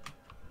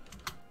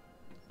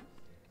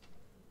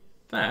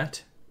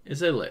 That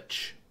is a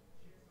lich.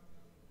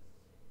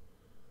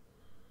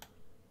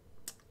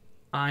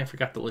 I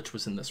forgot the lich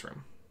was in this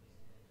room.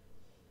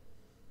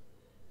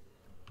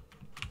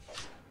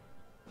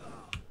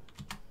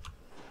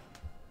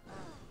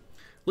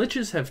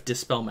 Liches have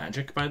Dispel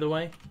Magic, by the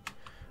way,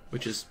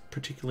 which is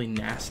particularly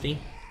nasty.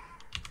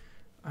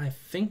 I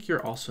think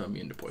you're also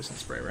immune to Poison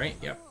Spray, right?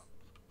 Yep.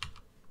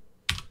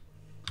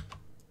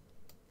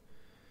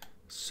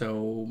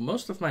 So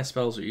most of my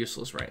spells are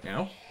useless right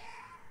now.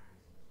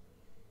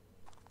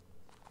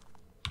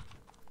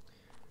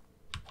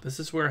 This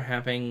is where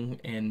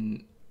having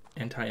an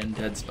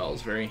anti-undead spell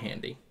is very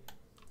handy.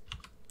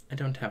 I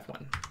don't have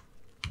one.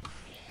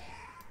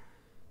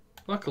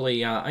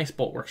 Luckily, Ice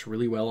Bolt works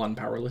really well on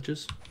power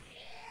liches.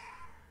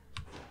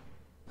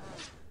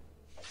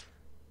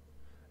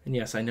 And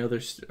yes, I know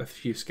there's a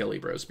few Skelly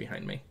Bros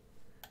behind me.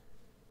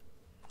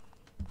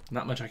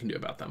 Not much I can do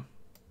about them.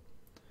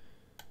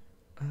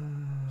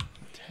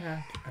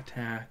 Attack,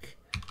 attack.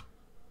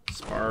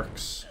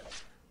 Sparks.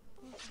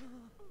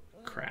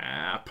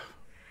 Crap.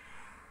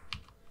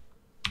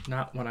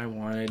 Not what I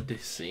wanted to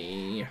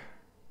see.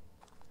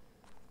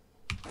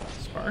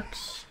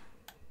 Sparks.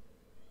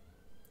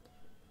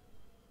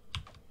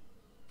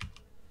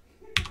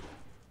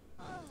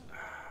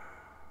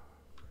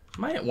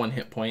 Am I at 1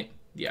 hit point?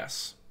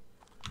 Yes.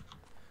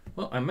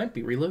 Well, I might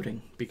be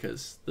reloading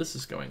because this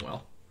is going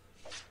well.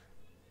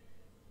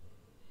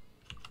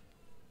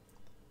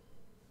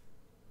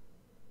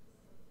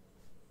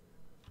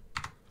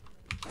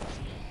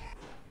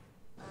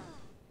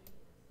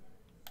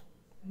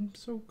 I'm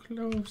so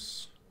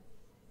close.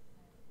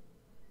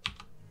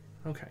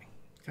 Okay,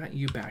 got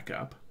you back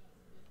up.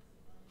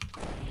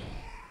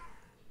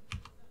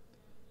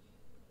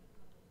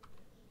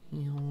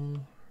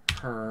 Heal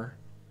her.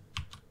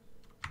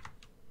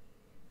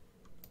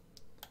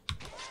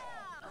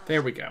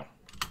 There we go.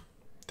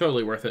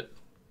 Totally worth it.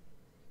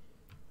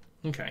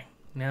 Okay,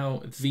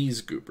 now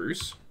these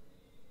goopers.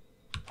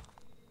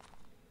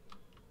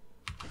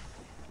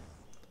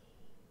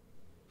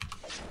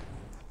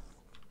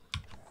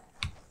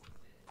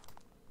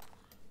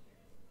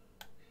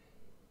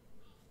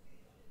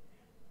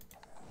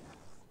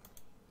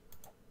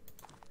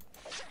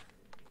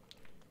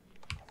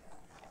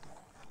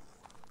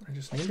 I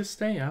just need to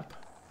stay up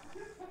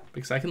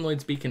because I can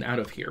Lloyd's Beacon out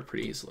of here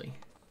pretty easily.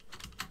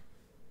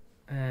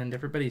 And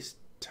everybody's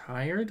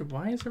tired?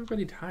 Why is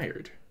everybody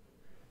tired?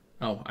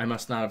 Oh, I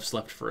must not have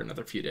slept for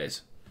another few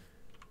days.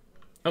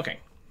 Okay,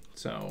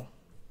 so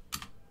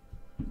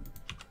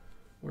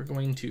we're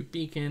going to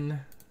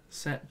beacon,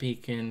 set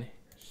beacon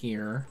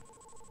here.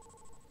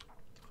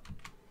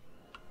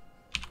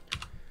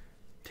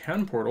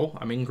 Town portal,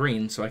 I'm in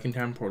green, so I can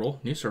town portal.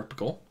 New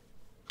Serpical.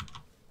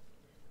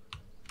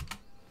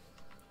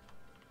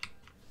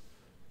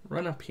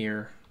 Run up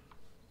here.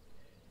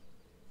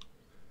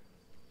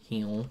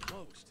 Heal.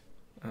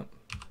 Oh.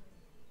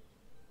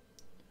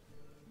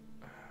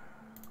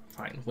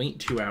 Fine. Wait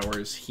 2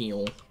 hours.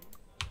 Heal.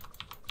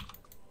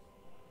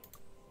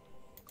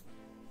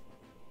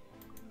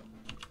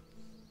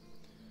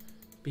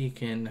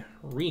 Beacon.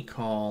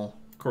 Recall.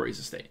 Cory's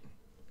estate.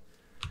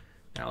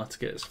 Now let's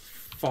get as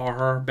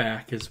far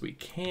back as we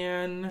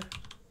can.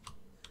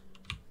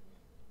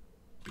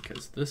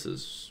 Because this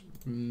is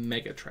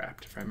mega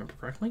trapped, if I remember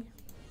correctly.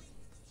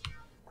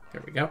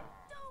 There we go.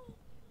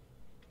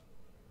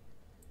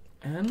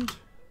 And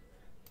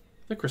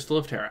the Crystal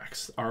of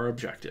Terax, our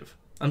objective.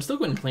 I'm still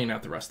going to clean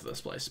out the rest of this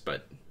place,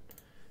 but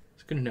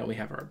it's good to know we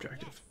have our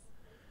objective.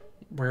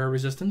 We're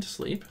resistant to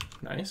sleep.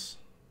 Nice.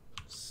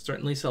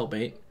 Certainly sell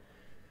bait.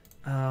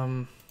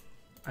 I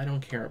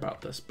don't care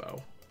about this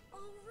bow.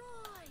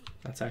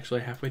 That's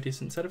actually a halfway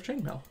decent set of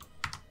chainmail.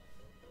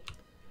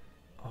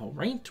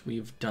 Alright,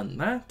 we've done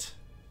that.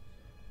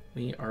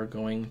 We are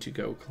going to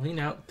go clean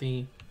out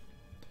the...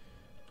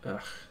 Ugh,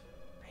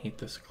 I hate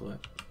this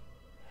clip.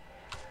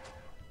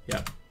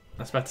 Yep,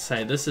 I was about to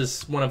say, this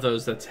is one of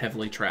those that's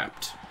heavily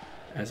trapped,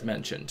 as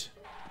mentioned.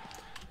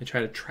 They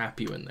try to trap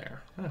you in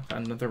there. Oh,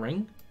 found another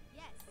ring?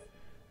 Yes.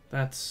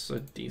 That's a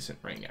decent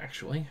ring,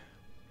 actually.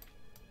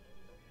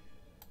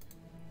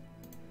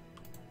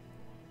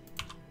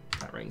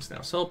 That ring's now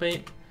soul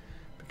bait,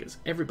 because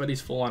everybody's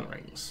full on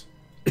rings.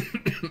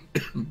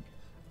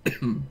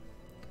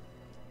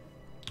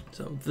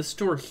 So this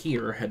door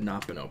here had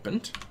not been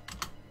opened.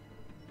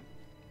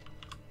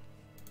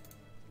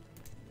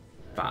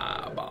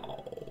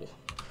 Fireball.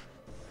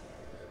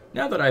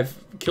 Now that I've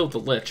killed the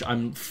lich,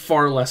 I'm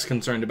far less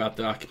concerned about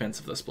the occupants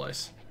of this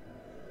place.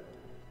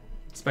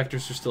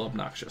 Specters are still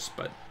obnoxious,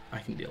 but I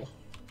can deal.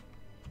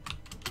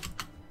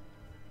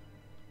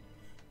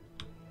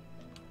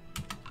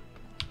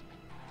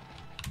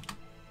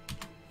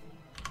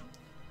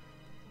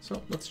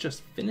 So let's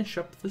just finish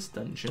up this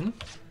dungeon.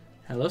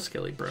 Hello,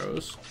 Skelly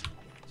Bros.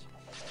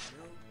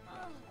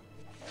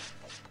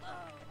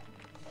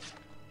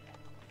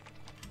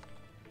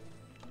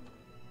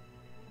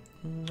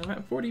 I'm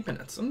at 40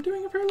 minutes. I'm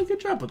doing a fairly good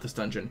job with this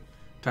dungeon.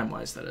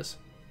 Time-wise, that is.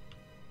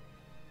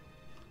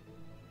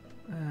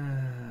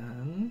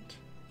 And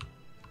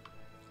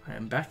I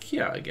am back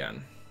here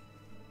again.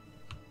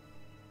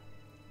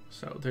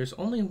 So there's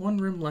only one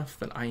room left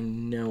that I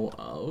know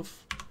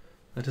of.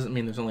 That doesn't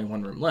mean there's only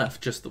one room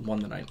left, just the one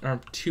that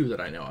or two that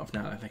I know of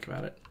now that I think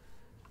about it.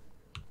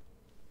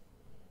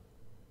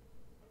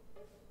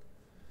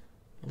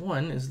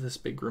 One is this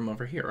big room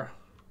over here.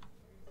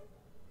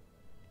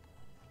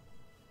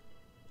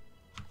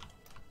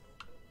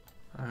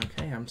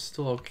 Okay, I'm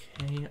still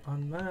okay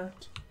on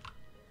that.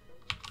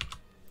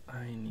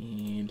 I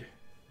need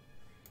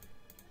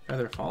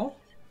Featherfall.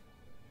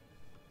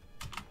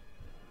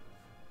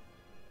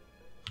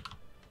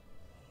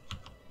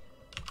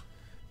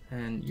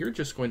 And you're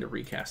just going to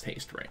recast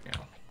haste right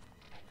now.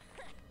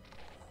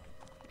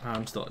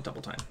 I'm still at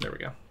double time. There we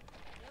go.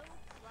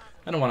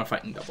 I don't want to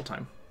fight in double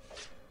time.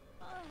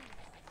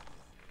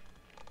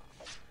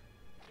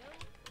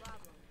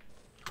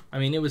 I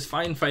mean, it was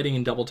fine fighting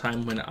in double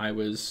time when I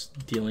was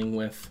dealing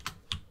with...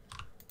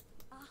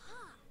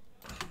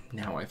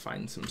 Now I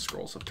find some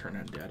scrolls of Turn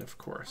Undead, of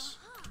course.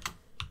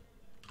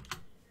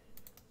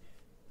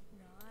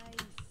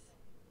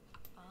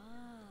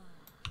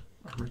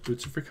 Armored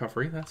Boots of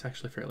Recovery, that's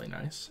actually fairly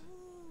nice.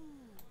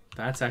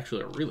 That's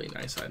actually a really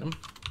nice item.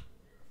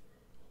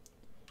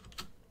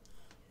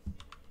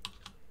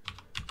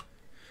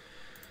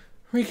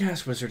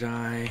 Recast Wizard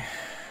Eye.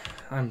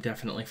 I'm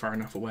definitely far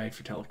enough away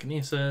for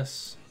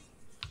telekinesis.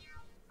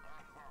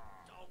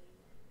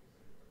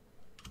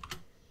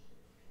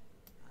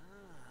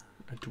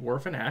 A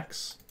Dwarven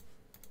Axe.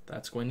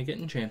 That's going to get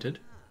enchanted.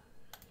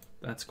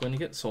 That's going to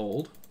get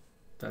sold.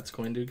 That's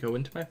going to go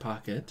into my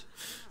pocket.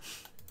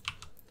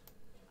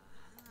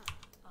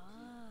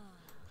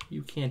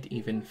 You can't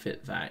even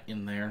fit that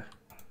in there.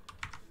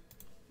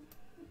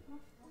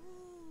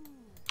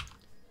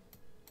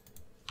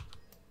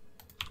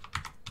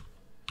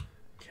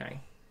 Okay.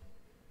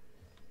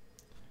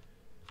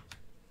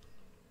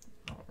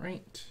 All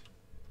right.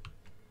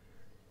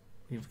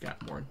 We've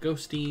got more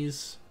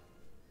ghosties.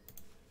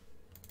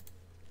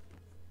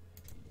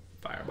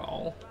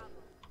 Fireball.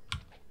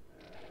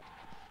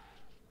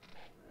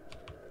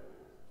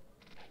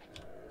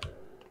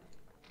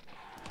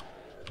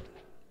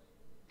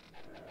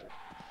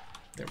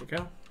 There we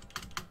go.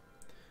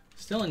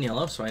 Still in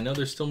yellow, so I know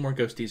there's still more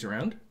ghosties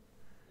around.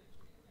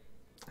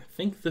 I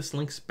think this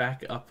links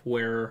back up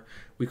where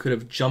we could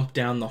have jumped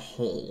down the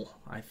hole,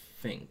 I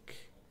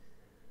think.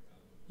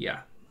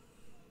 Yeah.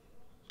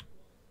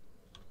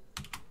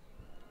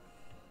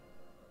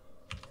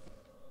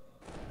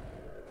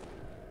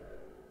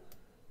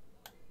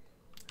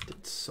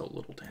 Did so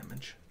little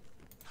damage.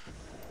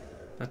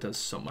 That does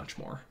so much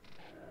more.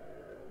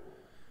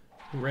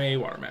 Hooray,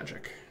 water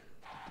magic.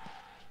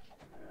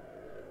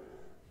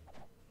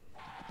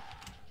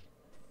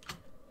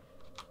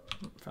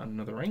 Found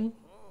another ring.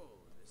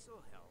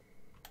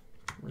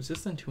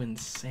 Resistant to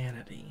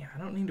insanity. I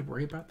don't need to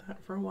worry about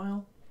that for a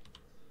while.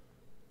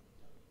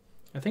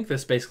 I think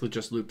this basically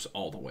just loops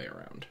all the way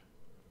around.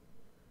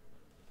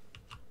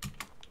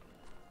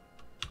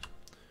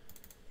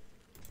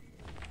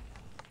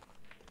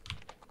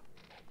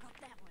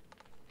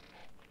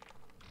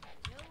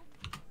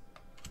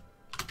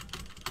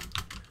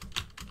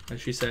 And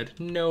she said,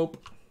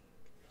 nope.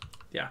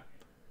 Yeah,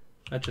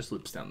 that just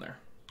loops down there.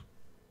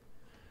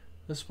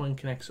 This one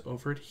connects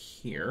over to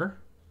here.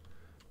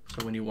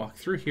 So when you walk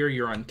through here,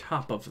 you're on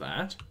top of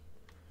that.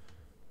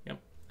 Yep.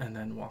 And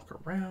then walk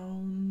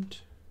around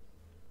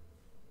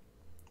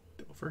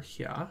over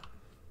here.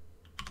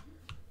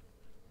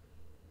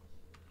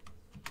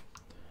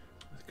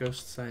 With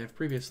ghosts I have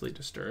previously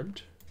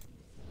disturbed.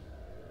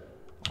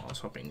 Oh, I was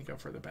hoping to go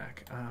further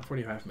back.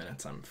 45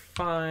 minutes, I'm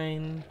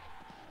fine.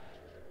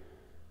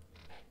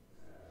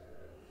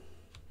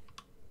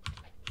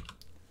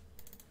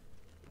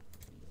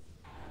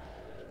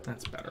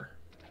 That's better.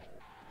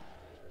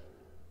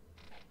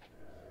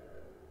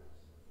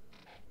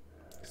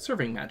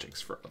 Serving magics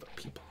for other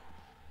people.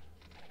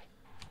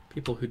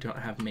 People who don't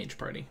have mage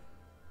party.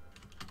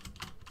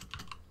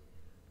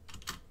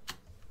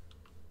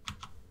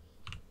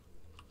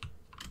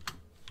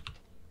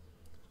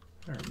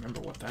 I don't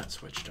remember what that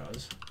switch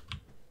does.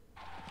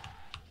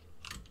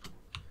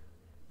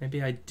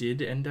 Maybe I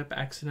did end up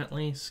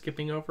accidentally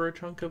skipping over a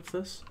chunk of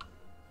this.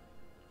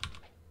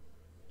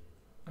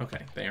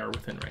 Okay, they are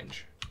within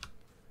range.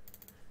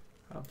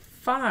 A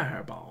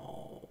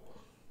fireball.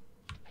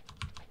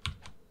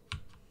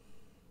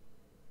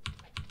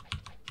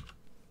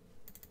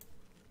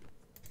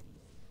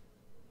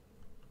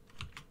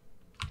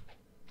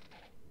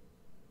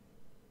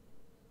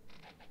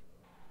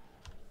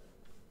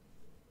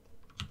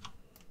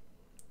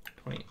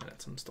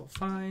 Minutes, I'm still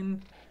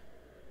fine.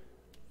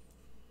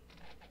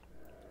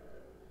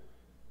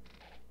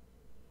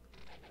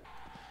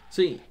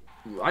 See,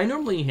 I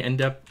normally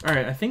end up...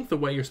 Alright, I think the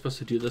way you're supposed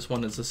to do this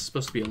one is this is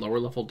supposed to be a lower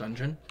level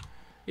dungeon.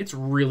 It's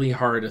really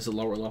hard as a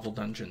lower level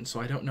dungeon,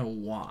 so I don't know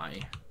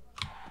why.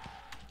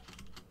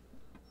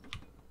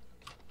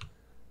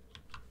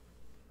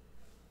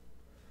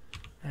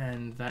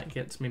 And that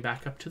gets me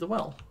back up to the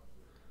well.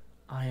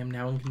 I am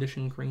now in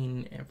condition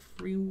green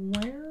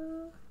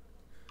everywhere.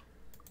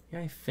 Yeah,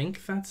 I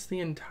think that's the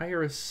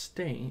entire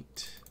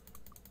estate.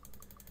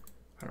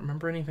 I don't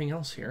remember anything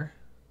else here.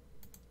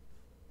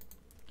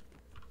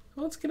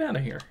 So let's get out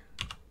of here.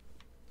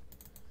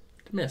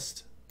 To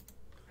Mist.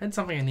 I had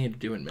something I needed to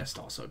do in Mist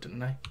also,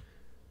 didn't I?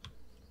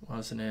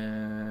 Wasn't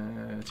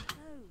it?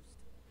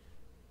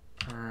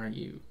 Are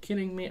you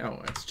kidding me?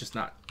 Oh, it's just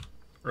not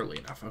early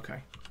enough.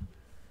 Okay.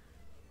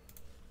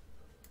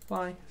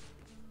 Fly.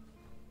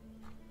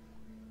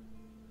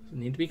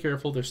 Need to be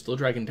careful. There's still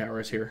dragon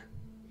towers here.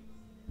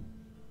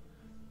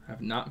 I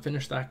have not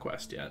finished that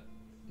quest yet,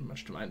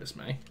 much to my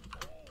dismay.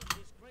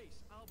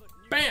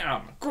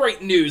 Bam!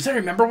 Great news! I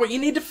remember what you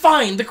need to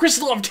find! The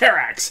Crystal of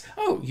Terrax!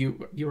 Oh,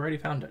 you already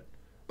found it.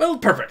 Well,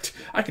 perfect.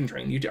 I can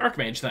train you to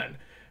Archmage then.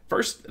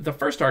 The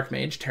first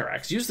Archmage,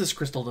 Terrax, used this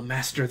crystal to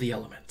master the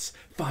elements.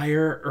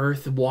 Fire,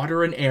 earth,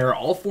 water, and air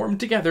all formed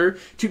together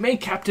to make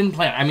Captain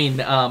Planet. I mean,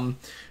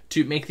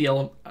 to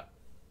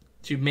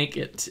make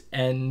it,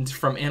 and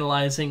from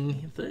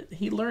analyzing,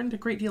 he learned a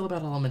great deal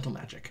about elemental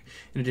magic.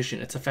 In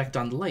addition, its effect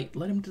on light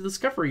led him to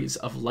discoveries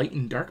of light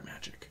and dark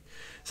magic.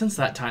 Since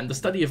that time, the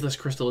study of this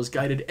crystal has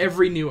guided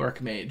every new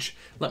Archmage.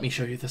 Let me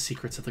show you the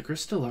secrets of the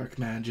crystal,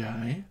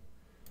 Archmagi.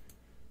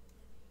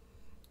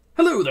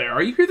 Hello there,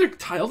 are you here to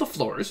tile the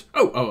floors?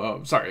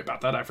 Oh, sorry about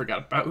that, I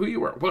forgot about who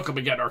you were. Welcome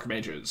again,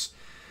 Archmages.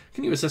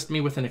 Can you assist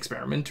me with an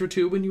experiment or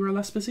two when you are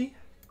less busy?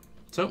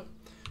 So,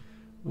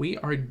 we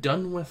are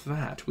done with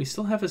that. We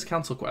still have his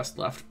council quest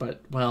left,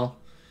 but, well,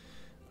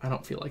 I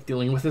don't feel like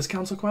dealing with his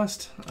council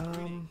quest.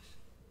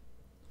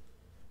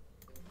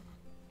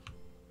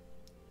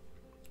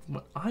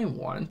 What I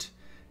want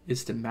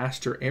is to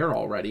master air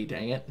already,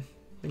 dang it. I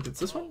think it's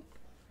this one?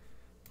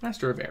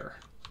 Master of Air.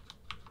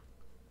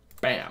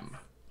 Bam.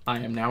 I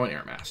am now an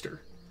Air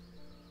Master.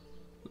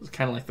 It's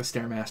kind of like the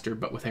Stairmaster,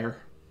 but with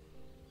air.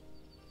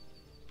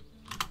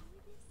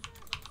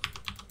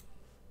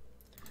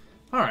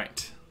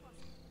 Alright.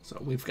 So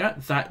we've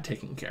got that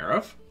taken care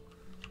of.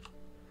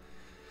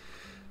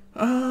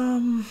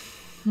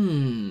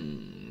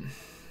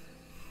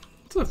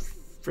 It's a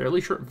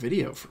fairly short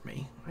video for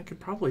me. I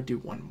could probably do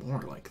one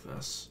more like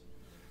this.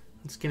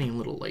 It's getting a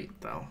little late,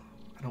 though.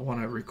 I don't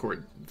want to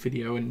record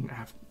video and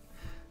have...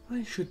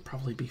 I should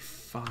probably be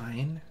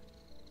fine.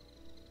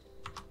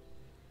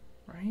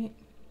 Right?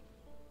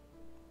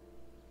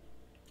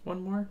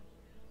 One more?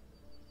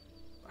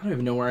 I don't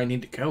even know where I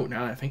need to go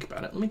now that I think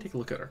about it. Let me take a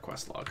look at our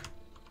quest log.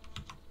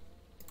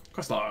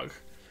 Quest log.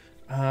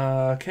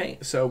 Okay,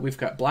 so we've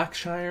got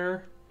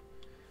Blackshire.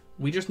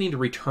 We just need to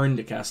return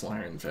to Castle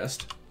Iron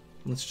Fist.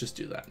 Let's just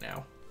do that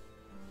now.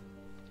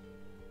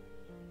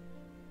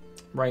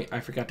 Right, I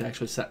forgot to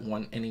actually set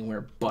one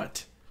anywhere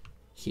but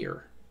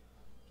here.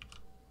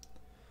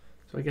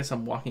 So I guess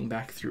I'm walking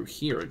back through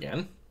here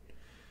again.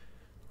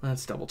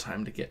 Let's double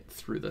time to get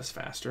through this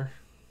faster.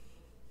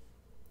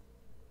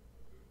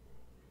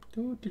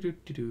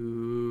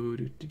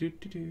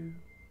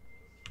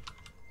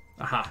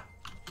 Aha.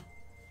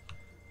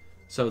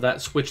 So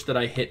that switch that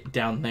I hit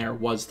down there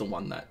was the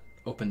one that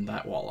opened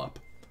that wall up.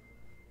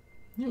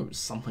 I knew it was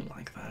something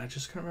like that. I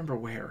just can't remember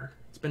where.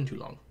 It's been too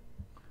long.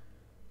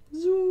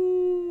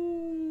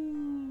 Zoom.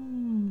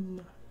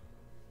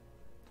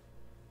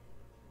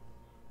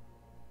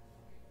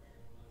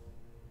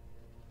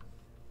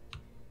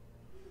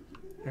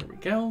 There we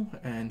go.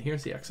 And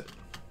here's the exit.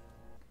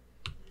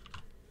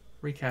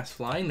 Recast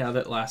fly, now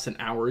that lasts in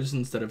hours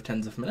instead of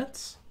tens of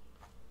minutes.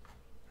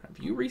 Have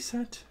you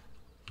reset?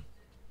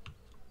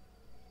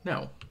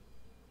 No.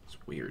 It's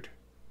weird.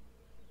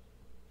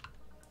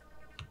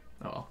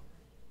 Oh well.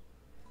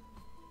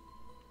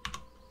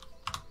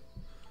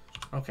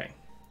 Okay.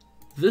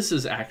 This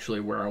is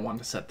actually where I want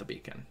to set the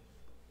beacon.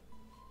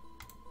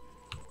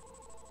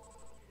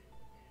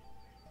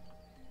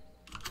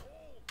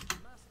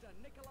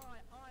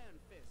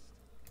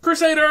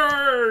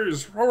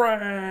 Crusaders!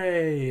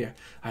 Hooray!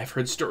 I've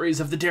heard stories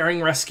of the daring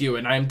rescue,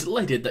 and I am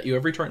delighted that you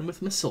have returned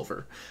with Miss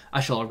Silver.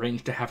 I shall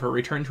arrange to have her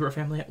return to her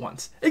family at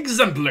once.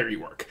 Exemplary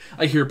work!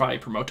 I hereby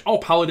promote all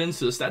paladins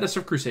to the status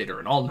of Crusader,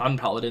 and all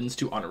non-paladins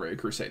to honorary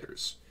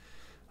Crusaders.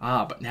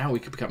 Ah, but now we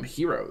could become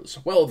heroes.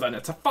 Well then,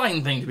 it's a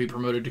fine thing to be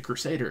promoted to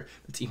Crusader.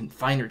 It's even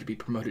finer to be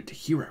promoted to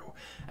Hero.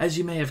 As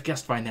you may have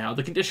guessed by now,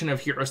 the condition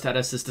of hero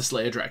status is to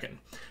slay a dragon.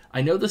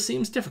 I know this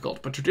seems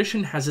difficult, but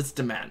tradition has its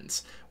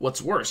demands.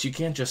 What's worse, you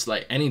can't just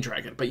slay any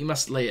dragon, but you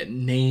must slay a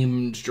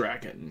named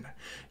dragon.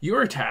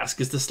 Your task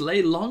is to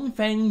slay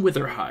Longfang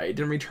Witherhide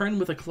and return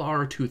with a claw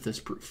or tooth as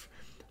proof.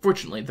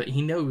 Fortunately,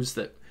 we know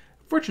that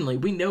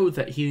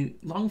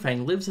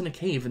Longfang lives in a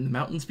cave in the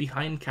mountains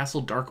behind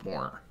Castle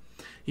Darkmoor.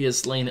 He has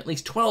slain at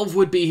least 12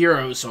 would-be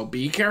heroes, so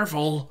be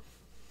careful.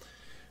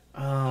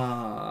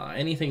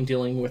 Anything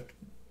dealing with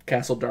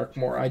Castle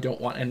Darkmoor I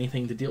don't want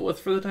anything to deal with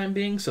for the time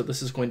being, so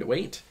this is going to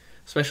wait,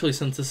 especially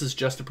since this is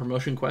just a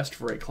promotion quest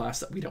for a class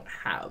that we don't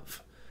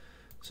have.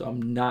 So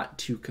I'm not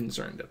too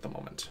concerned at the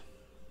moment.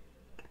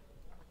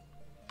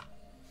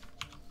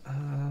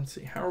 Let's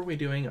see, how are we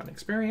doing on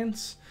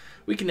experience?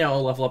 We can now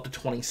level up to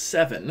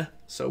 27,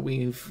 so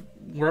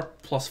we're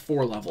up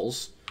 +4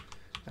 levels,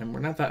 and we're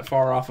not that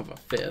far off of a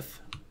 5th.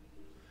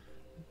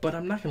 But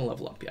I'm not going to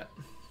level up yet.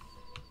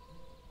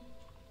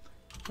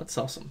 Let's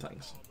sell some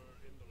things.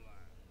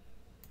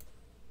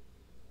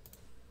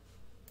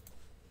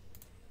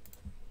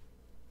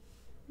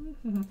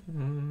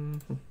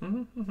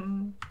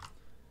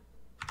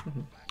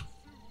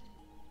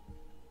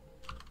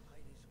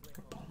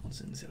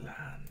 Bones in the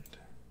land.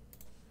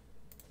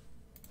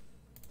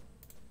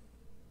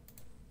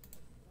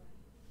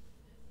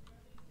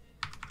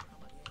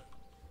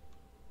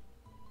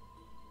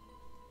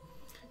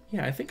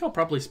 Yeah, I think I'll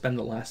probably spend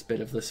the last bit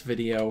of this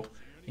video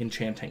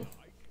enchanting.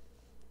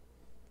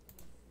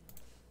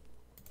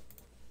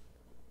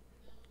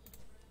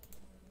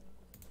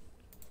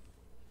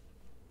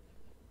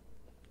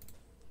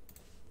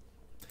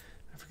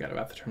 I forgot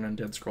about the turn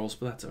Undead scrolls,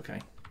 but that's okay.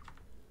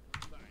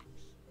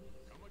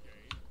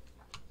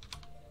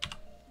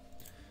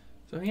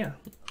 So yeah,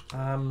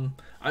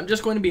 I'm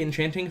just going to be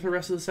enchanting for the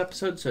rest of this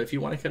episode, so if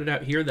you want to cut it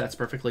out here, that's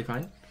perfectly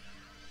fine.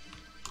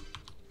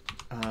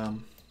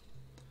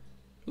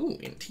 Ooh,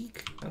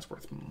 antique. That's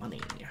worth money.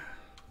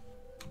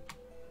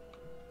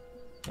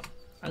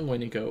 I'm going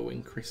to go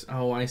increase...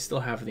 Oh, I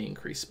still have the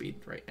increased speed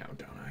right now,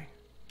 don't I?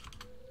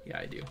 Yeah,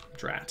 I do.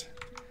 Drat.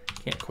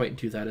 Can't quite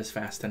do that as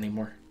fast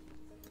anymore.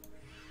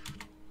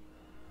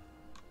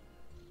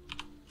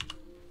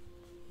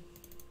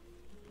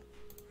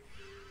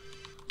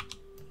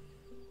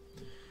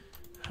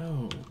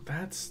 Oh,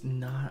 that's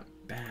not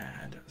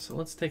bad. So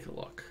let's take a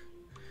look.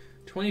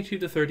 22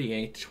 to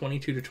 38,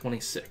 22 to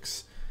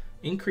 26.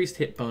 Increased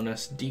hit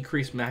bonus,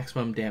 decreased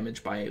maximum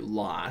damage by a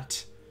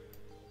lot.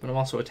 But I'm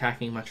also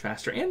attacking much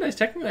faster. And I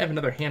technically have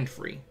another hand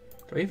free.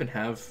 Do I even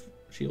have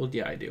shield?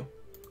 Yeah, I do.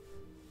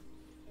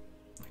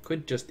 I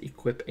could just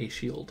equip a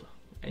shield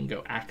and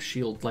go axe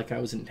shield like I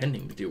was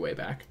intending to do way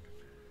back.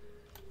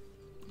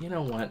 You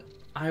know what?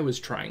 I was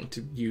trying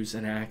to use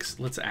an axe.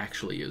 Let's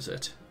actually use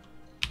it.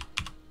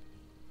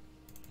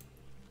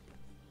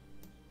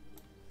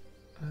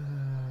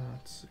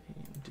 Let's see.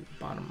 Do the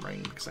bottom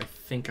ring because I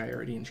think I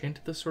already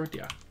enchanted this sword.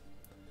 Yeah.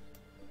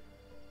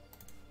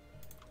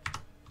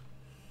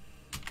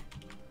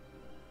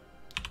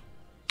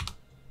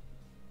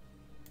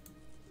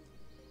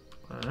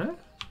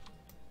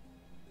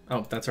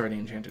 Oh, that's already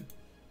enchanted.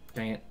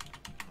 Dang it.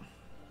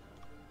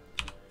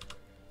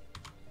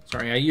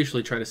 Sorry, I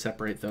usually try to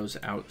separate those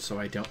out so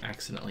I don't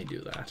accidentally do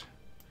that.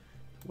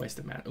 Waste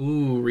of mana.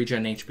 Ooh,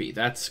 regen HP.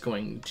 That's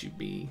going to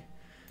be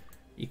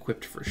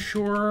equipped for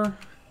sure.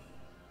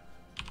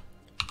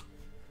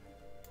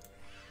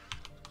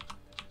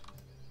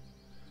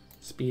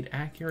 Speed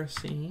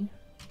accuracy.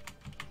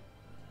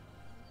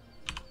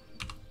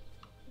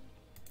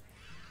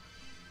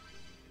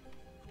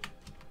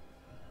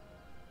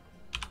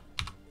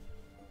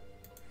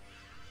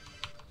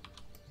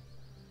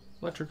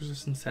 Electric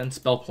resistance 10,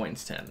 spell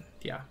points 10.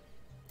 Yeah.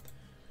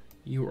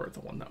 You are the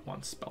one that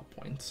wants spell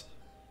points.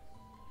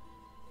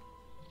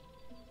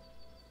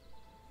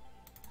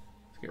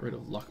 Let's get rid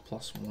of luck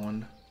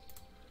 +1.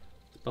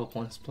 Spell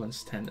points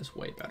 +10 is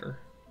way better.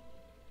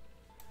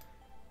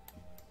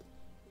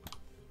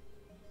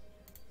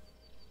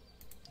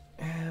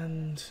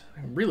 And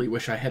I really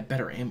wish I had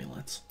better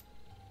amulets.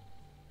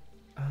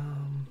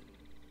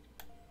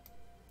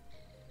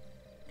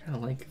 Kind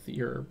of like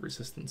your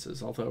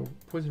resistances, although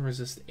poison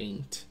resist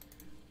ain't.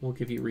 We'll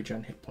give you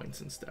regen hit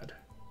points instead.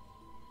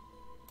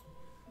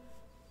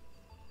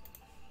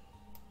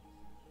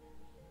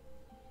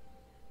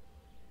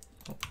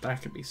 Oh,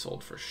 that could be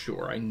sold for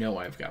sure. I know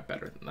I've got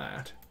better than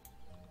that.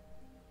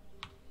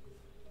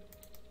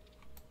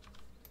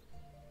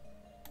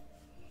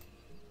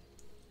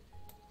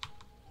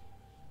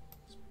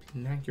 Speed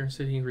and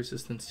accuracy,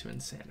 resistance to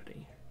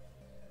insanity.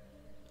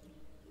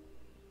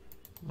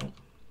 Well,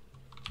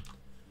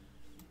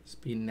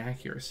 speed and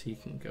accuracy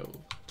can go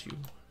to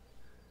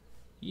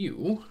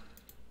you.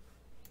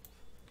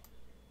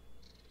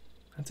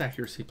 That's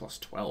accuracy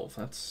 +12.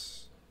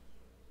 That's...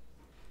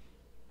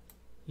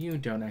 You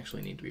don't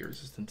actually need to be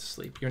resistant to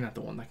sleep. You're not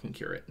the one that can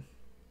cure it.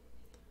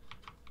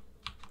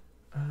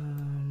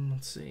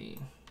 Let's see.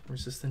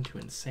 Resistant to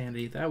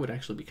insanity. That would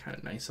actually be kind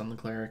of nice on the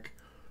cleric.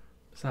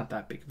 It's not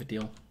that big of a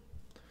deal.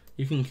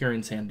 You can cure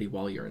insanity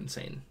while you're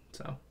insane,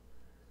 so...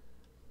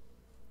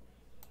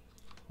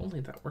 Only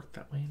that worked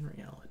that way in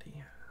reality.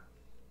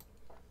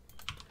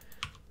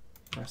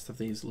 The rest of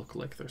these look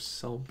like they're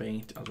sell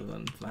bait other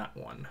than that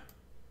one.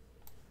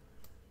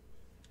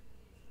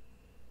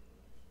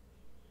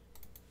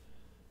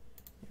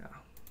 Yeah,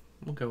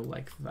 we'll go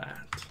like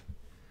that.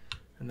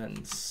 And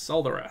then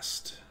sell the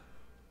rest.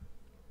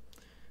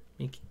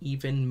 Make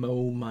even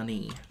more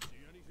money.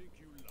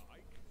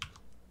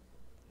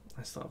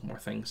 I still have more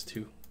things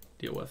to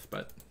deal with,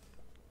 but...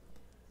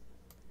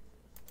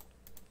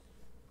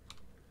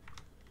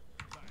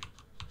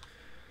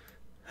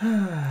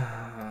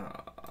 Go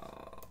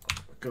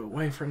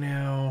away for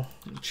now.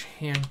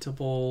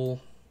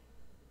 Enchantable.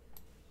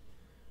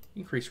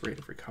 Increased rate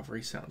of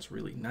recovery sounds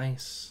really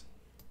nice.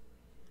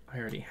 I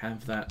already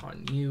have that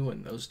on you,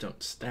 and those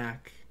don't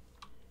stack.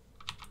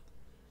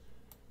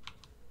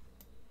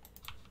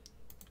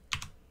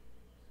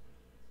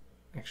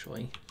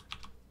 Actually,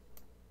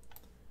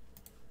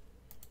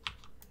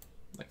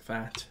 like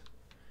that.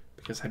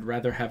 Because I'd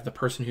rather have the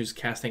person who's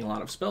casting a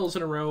lot of spells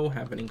in a row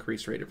have an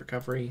increased rate of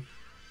recovery.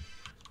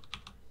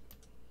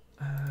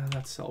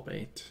 That's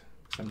Cellbait,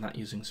 because I'm not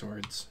using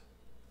swords.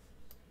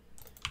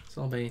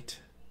 Cellbait.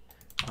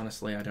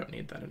 Honestly, I don't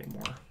need that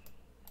anymore.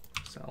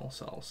 Sell,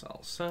 sell,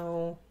 sell,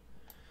 sell.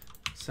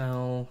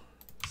 Sell,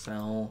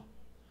 sell.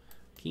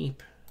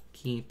 Keep,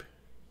 keep,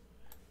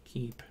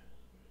 keep,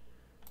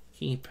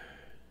 keep.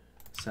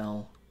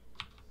 Sell.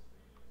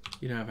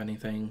 You don't have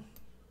anything.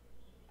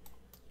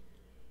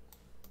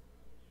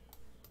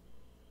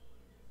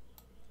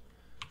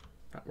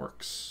 That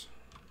works.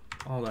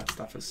 All that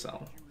stuff is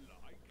sell.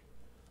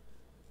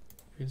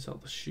 You can sell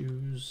the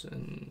shoes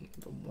and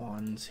the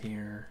wands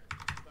here.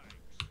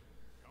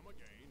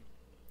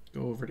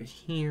 Go over to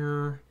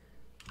here.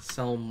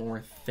 Sell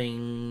more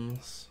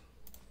things.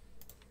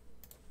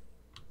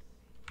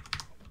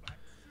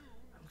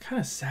 I'm kind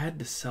of sad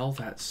to sell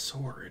that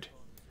sword.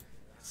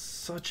 It's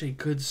such a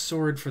good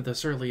sword for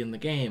this early in the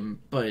game,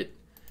 but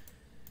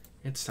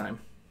it's time.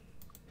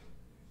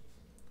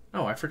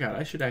 Oh, I forgot.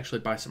 I should actually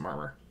buy some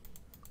armor.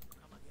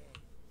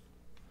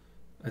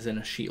 As in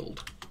a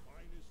shield.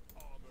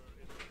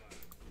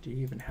 Do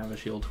you even have a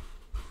shield?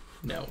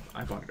 No,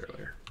 I bought it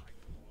earlier.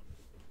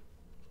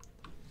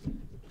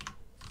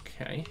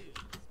 Okay.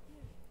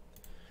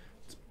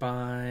 Let's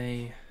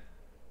buy...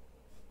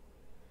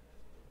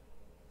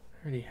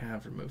 I already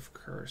have remove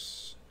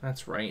curse.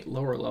 That's right.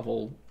 Lower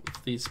level,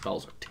 these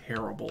spells are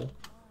terrible.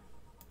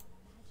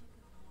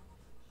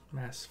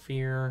 Mass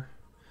Fear.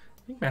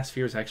 I think Mass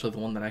Fear is actually the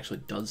one that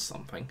actually does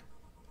something.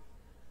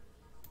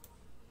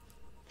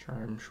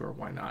 Charm, sure,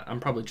 why not? I'm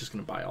probably just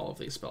going to buy all of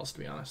these spells, to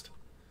be honest.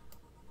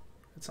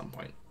 At some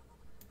point.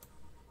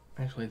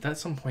 Actually, that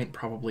some point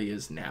probably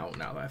is now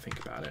that I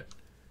think about it.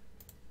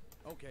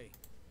 Okay.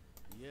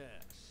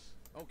 Yes.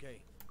 Okay.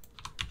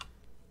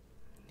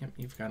 Yep,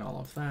 you've got all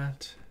of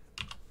that.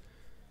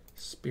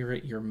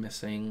 Spirit, you're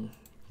missing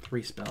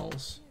 3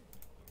 spells.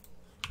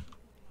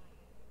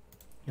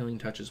 Healing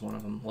Touch is one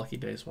of them. Lucky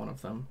Day is one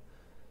of them.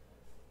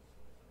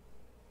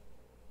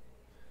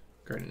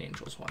 Guardian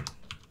Angel is one.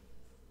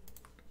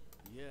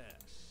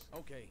 Yes.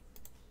 Okay.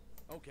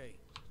 Okay.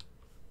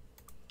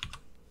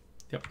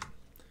 Yep.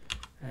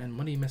 And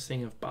what are you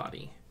missing of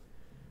body?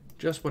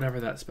 Just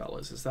whatever that spell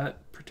is. Is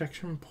that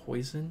protection,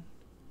 poison?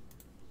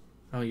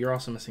 Oh, you're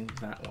also missing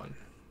that one.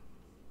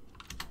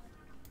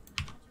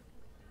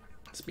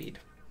 Speed.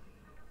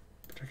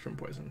 Protection,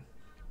 poison.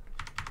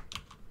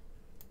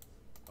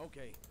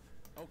 Okay.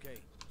 Okay.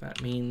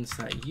 That means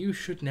that you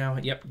should now...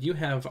 Yep, you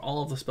have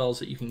all of the spells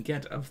that you can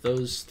get of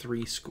those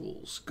 3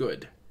 schools.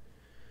 Good.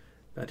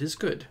 That is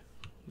good.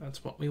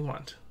 That's what we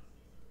want.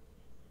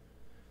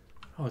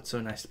 Oh, it's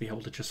so nice to be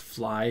able to just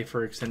fly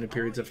for extended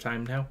periods of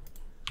time now.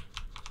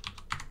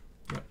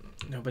 Yep.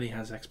 Nobody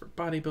has expert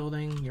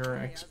bodybuilding. You're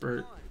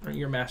expert... Or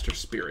you're master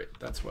spirit.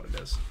 That's what it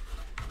is.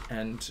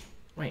 And...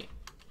 Wait.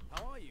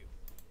 How are you?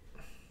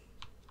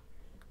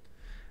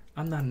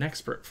 I'm not an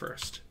expert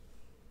first.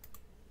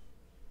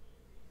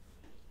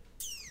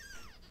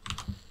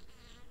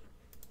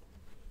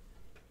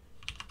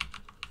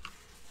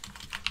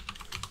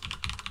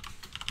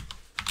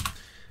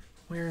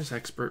 Where's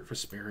expert for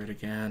spirit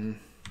again?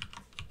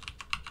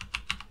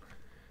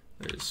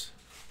 There's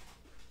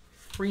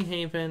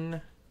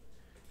Freehaven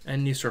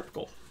and New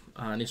Serpical.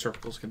 New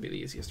Serpical is going to be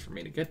the easiest for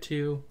me to get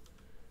to.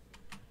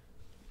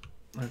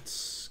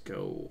 Let's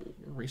go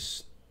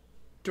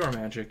restore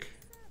magic.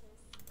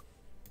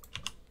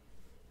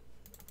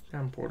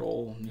 Down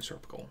portal, New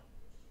Serpical.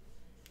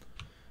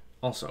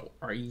 Also,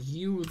 are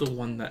you the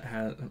one that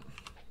has...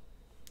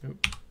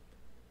 Oop.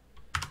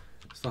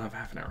 Still have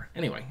half an hour.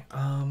 Anyway,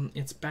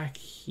 it's back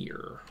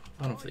here.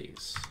 One of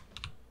these.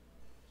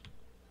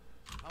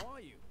 How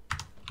are you?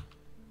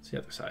 It's the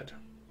other side.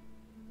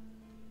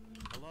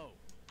 Hello.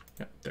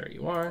 Yep, there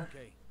you are.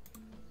 Okay.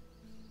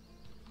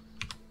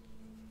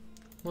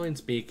 Lloyd's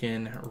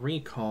Beacon,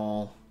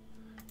 Recall,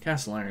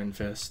 Castle Iron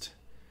Fist.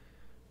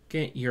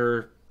 Get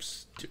your...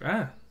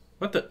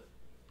 what the...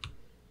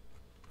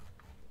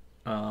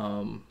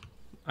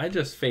 I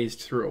just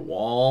phased through a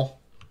wall.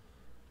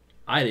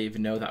 I didn't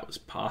even know that was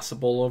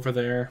possible over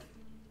there.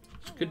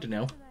 It's good to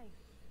know.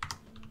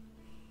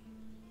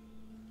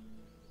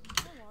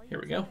 Here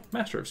we go.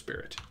 Master of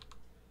Spirit.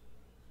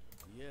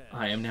 Yes.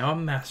 I am now a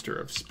Master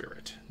of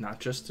Spirit, not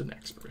just an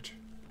expert.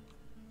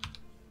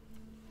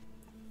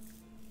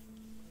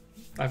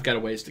 I've got a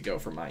ways to go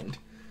for mind.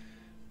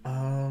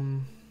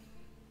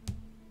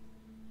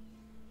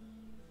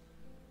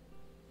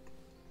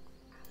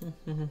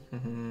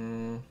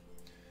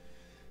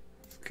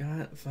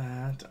 Got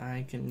that.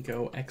 I can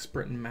go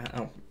expert in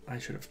oh, I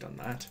should have done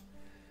that.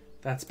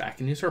 That's back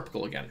in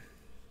usurpical again.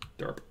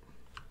 Derp.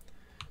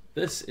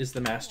 This is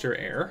the master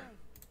heir,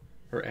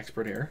 or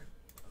expert heir,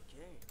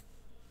 Okay.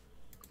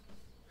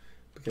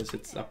 because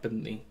it's up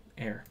in the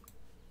air.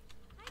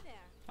 Hi there.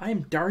 I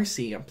am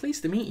Darcy. I'm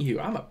pleased to meet you.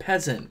 I'm a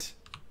peasant.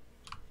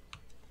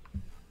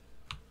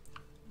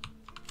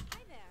 Hi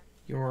there.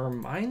 Your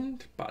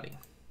mind, body.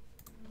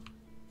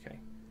 Okay.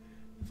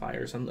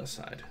 Fire's on this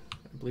side.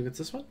 I believe it's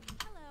this one.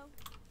 Hello.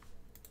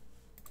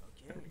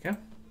 There Okay. we go.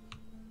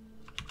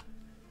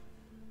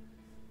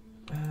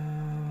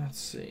 Let's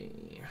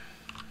see. It's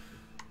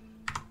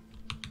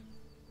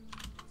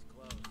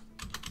closed.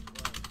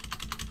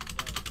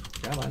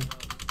 Closed. Come on.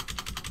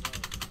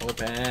 Closed.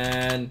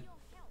 Open.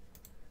 Your help.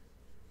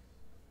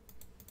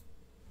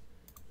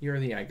 You're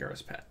the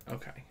Agara's pet.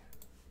 Okay.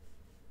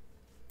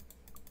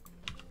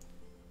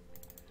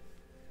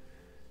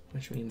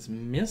 Which means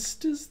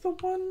Mist is the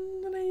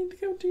one that I need to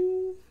go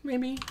to,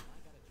 maybe?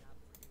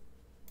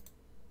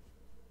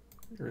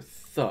 Or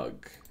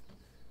Thug.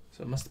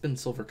 So it must have been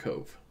Silver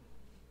Cove.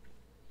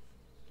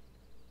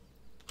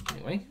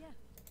 Anyway, Yeah.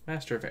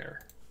 Master of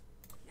Air.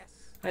 Yes.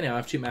 I now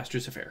have 2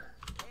 Masters of Air.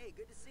 Hey,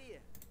 good to see you.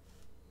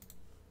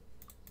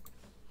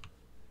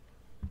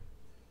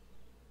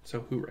 So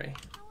hooray.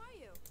 How are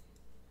you?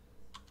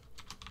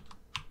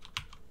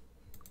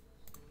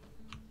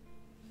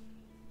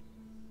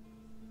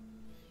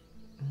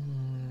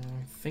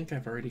 I think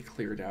I've already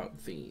cleared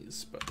out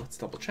these, but let's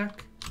double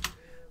check.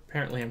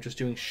 Apparently I'm just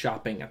doing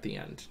shopping at the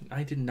end.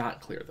 I did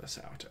not clear this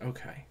out.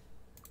 Okay.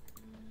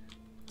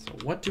 So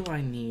what do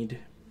I need?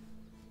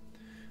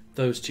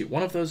 Those 2.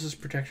 One of those is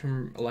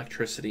protection from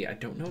electricity. I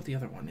don't know what the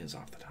other one is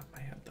off the top of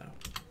my head, though.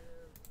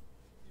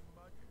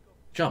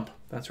 Jump.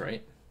 That's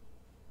right.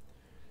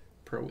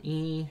 Pro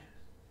E.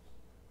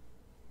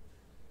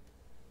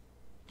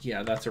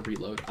 Yeah, that's a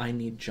reload. I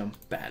need jump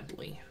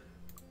badly.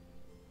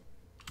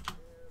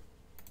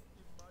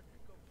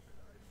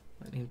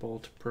 Lightning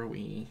Bolt, Pro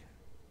E.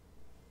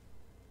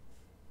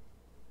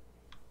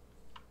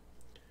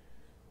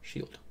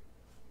 Shield.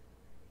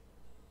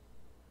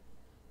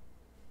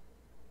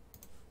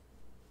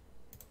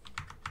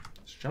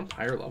 Let's jump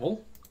higher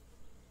level.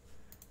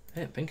 I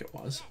didn't think it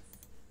was.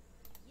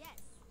 Yes. Yes.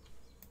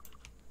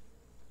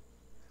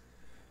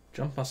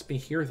 Jump must be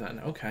here then.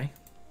 Okay.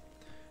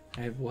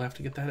 I will have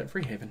to get that at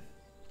Freehaven.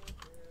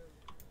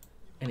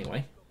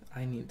 Anyway,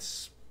 I need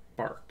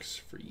sparks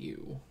for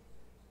you.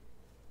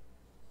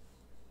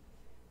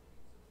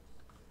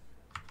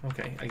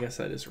 Okay, I guess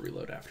that is a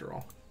reload after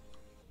all.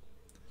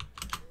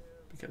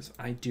 Because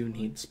I do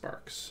need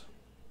sparks.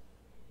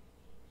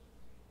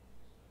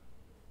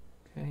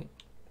 Okay.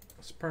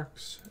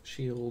 Sparks,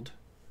 shield,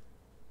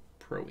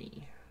 Pro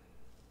E.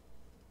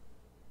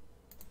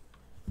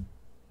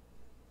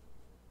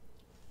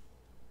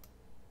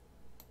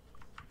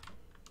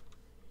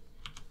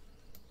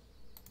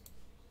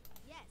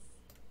 Yes.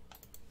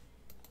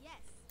 Yes.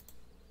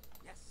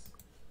 Yes.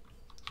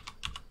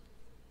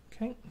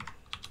 Okay.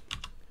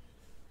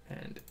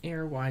 And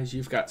air-wise,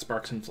 you've got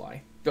sparks and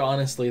fly. But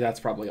honestly, that's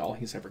probably all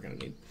he's ever going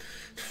to need.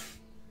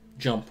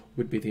 Jump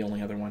would be the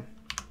only other one.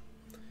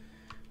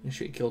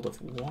 Initiate guild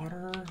of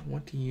water.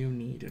 What do you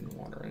need in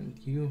water? And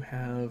you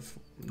have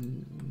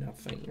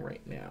nothing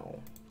right now.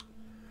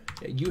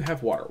 Yeah, you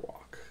have water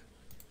walk.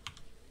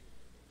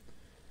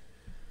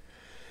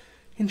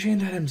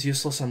 Enchant items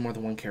useless on more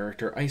than one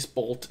character. Ice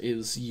bolt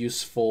is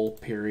useful,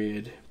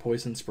 period.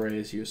 Poison spray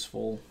is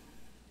useful.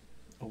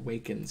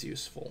 Awaken's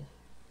useful.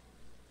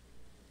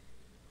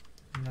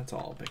 And that's all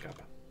I'll pick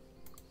up.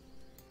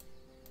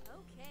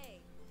 Okay.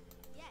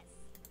 Yes.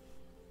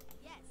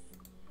 Yes.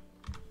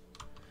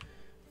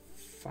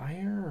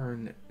 Fire or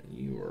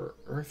you were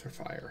earth or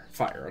fire?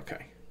 Fire,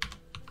 okay.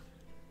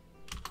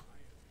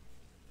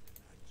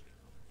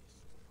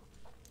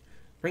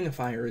 Ring of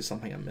Fire is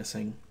something I'm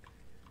missing.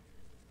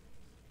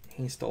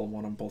 He stole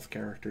one on both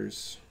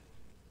characters.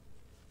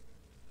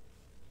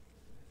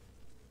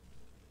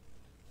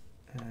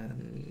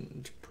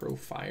 And Pro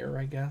Fire,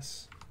 I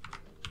guess.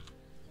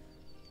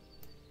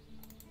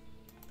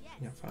 Yes.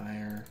 Yeah,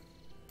 Fire.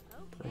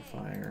 Pro Okay.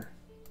 Fire.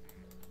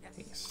 Yes.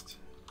 Haste.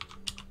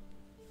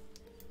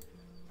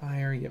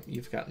 Fire, yep,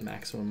 you've got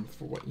maximum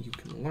for what you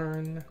can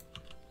learn.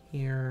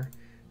 Here,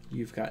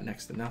 you've got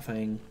next to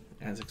nothing,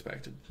 as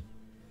expected.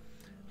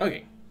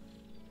 Okay.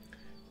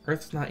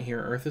 Earth's not here,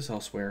 Earth is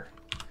elsewhere.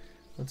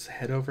 Let's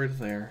head over to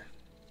there.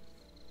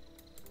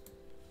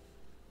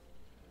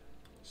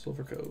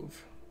 Silver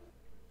Cove.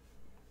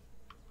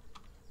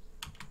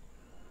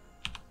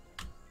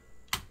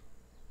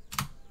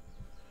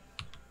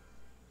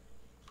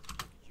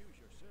 Choose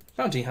your service.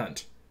 Bounty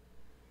Hunt.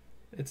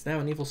 It's now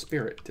an evil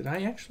spirit. Did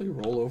I actually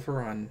roll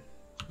over on...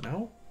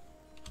 No?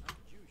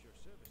 Choose your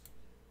service.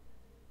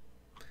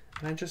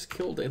 And I just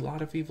killed a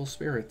lot of evil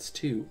spirits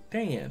too.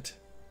 Dang it.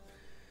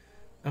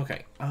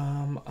 Okay,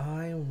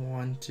 I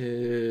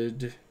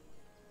wanted...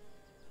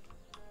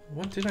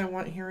 What did I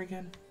want here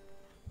again?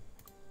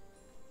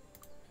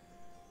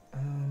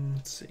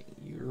 Let's see.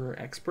 You're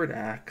expert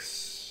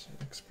axe.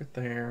 Expert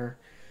there.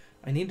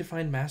 I need to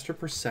find master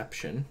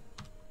perception.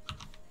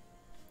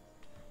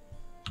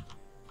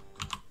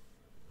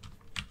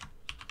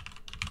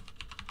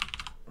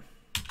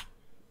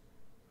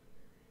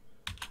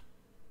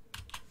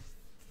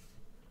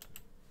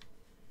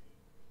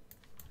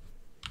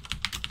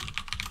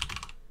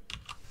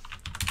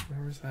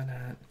 Where's that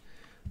at?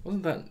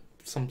 Wasn't that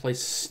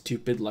someplace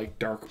stupid like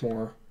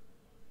Darkmoor?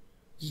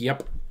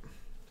 Yep.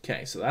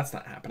 Okay, so that's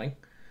not happening.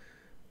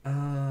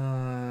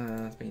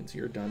 That means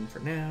you're done for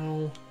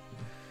now.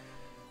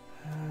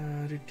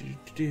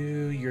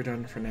 You're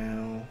done for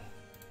now.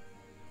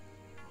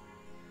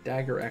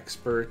 Dagger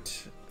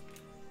Expert.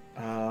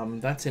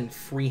 That's in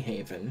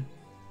Freehaven.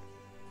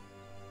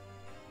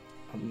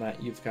 On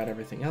that, you've got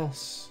everything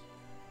else.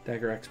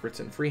 Dagger Expert's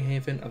in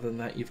Freehaven. Other than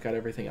that, you've got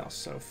everything else.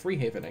 So,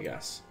 Freehaven, I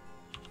guess.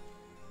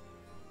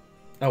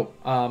 Oh,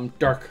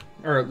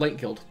 Light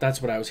Guild.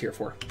 That's what I was here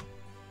for.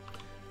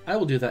 I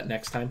will do that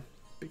next time,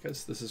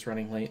 because this is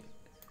running late.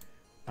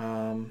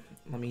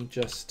 Let me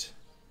just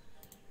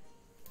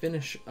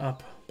finish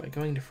up by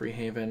going to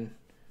Freehaven.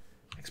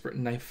 Expert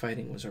Knife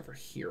Fighting was over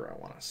here, I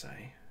want to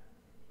say.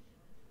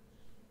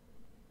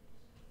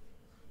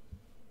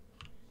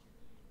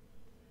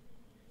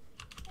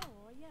 How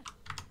are ya?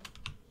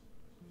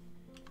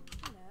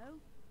 Hello.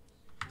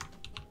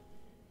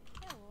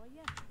 How are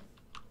ya?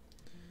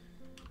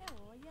 How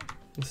are ya?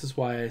 This is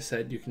why I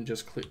said you can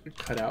just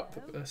cut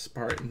out this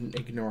part and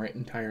ignore it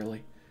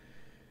entirely.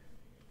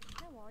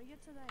 How are you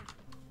today?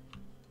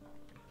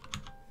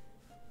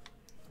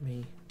 Let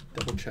me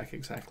double check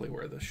exactly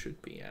where this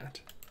should be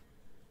at.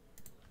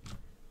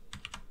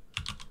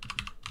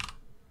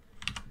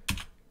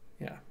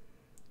 Yeah.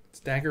 It's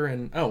Dagger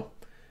and... Oh!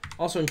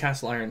 Also in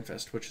Castle Iron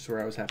Fist, which is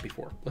where I was at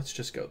before. Let's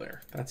just go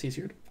there. That's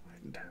easier to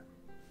find.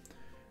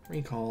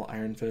 Recall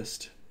Iron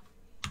Fist.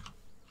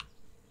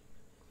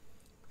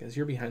 Because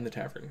you're behind the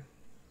tavern.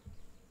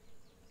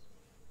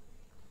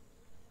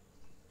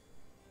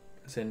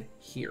 As in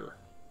here.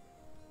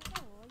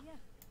 How are ya?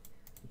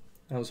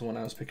 That was the one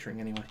I was picturing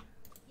anyway.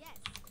 Yes.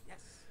 Yes.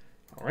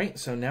 Alright,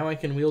 so now I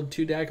can wield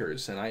 2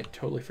 daggers, and I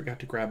totally forgot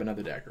to grab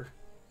another dagger.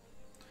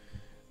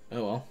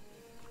 Oh well.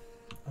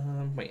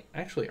 Wait,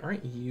 actually,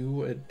 aren't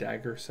you a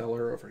dagger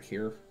seller over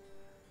here?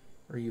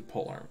 Or are you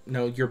polearm?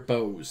 No, you're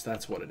bows,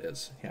 that's what it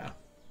is, yeah.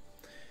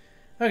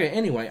 Okay,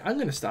 anyway, I'm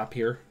going to stop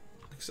here.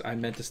 Because I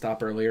meant to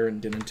stop earlier and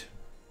didn't.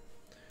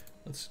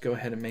 Let's go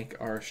ahead and make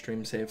our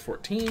stream save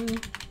 14.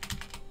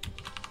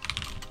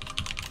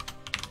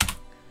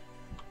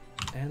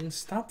 And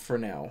stop for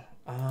now.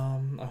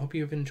 I hope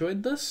you've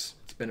enjoyed this.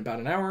 It's been about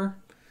an hour.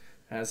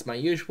 As my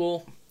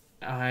usual,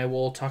 I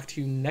will talk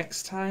to you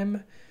next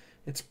time.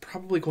 It's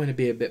probably going to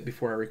be a bit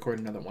before I record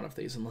another one of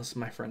these, unless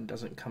my friend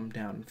doesn't come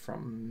down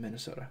from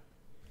Minnesota.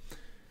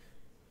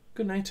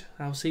 Good night.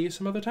 I'll see you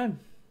some other time.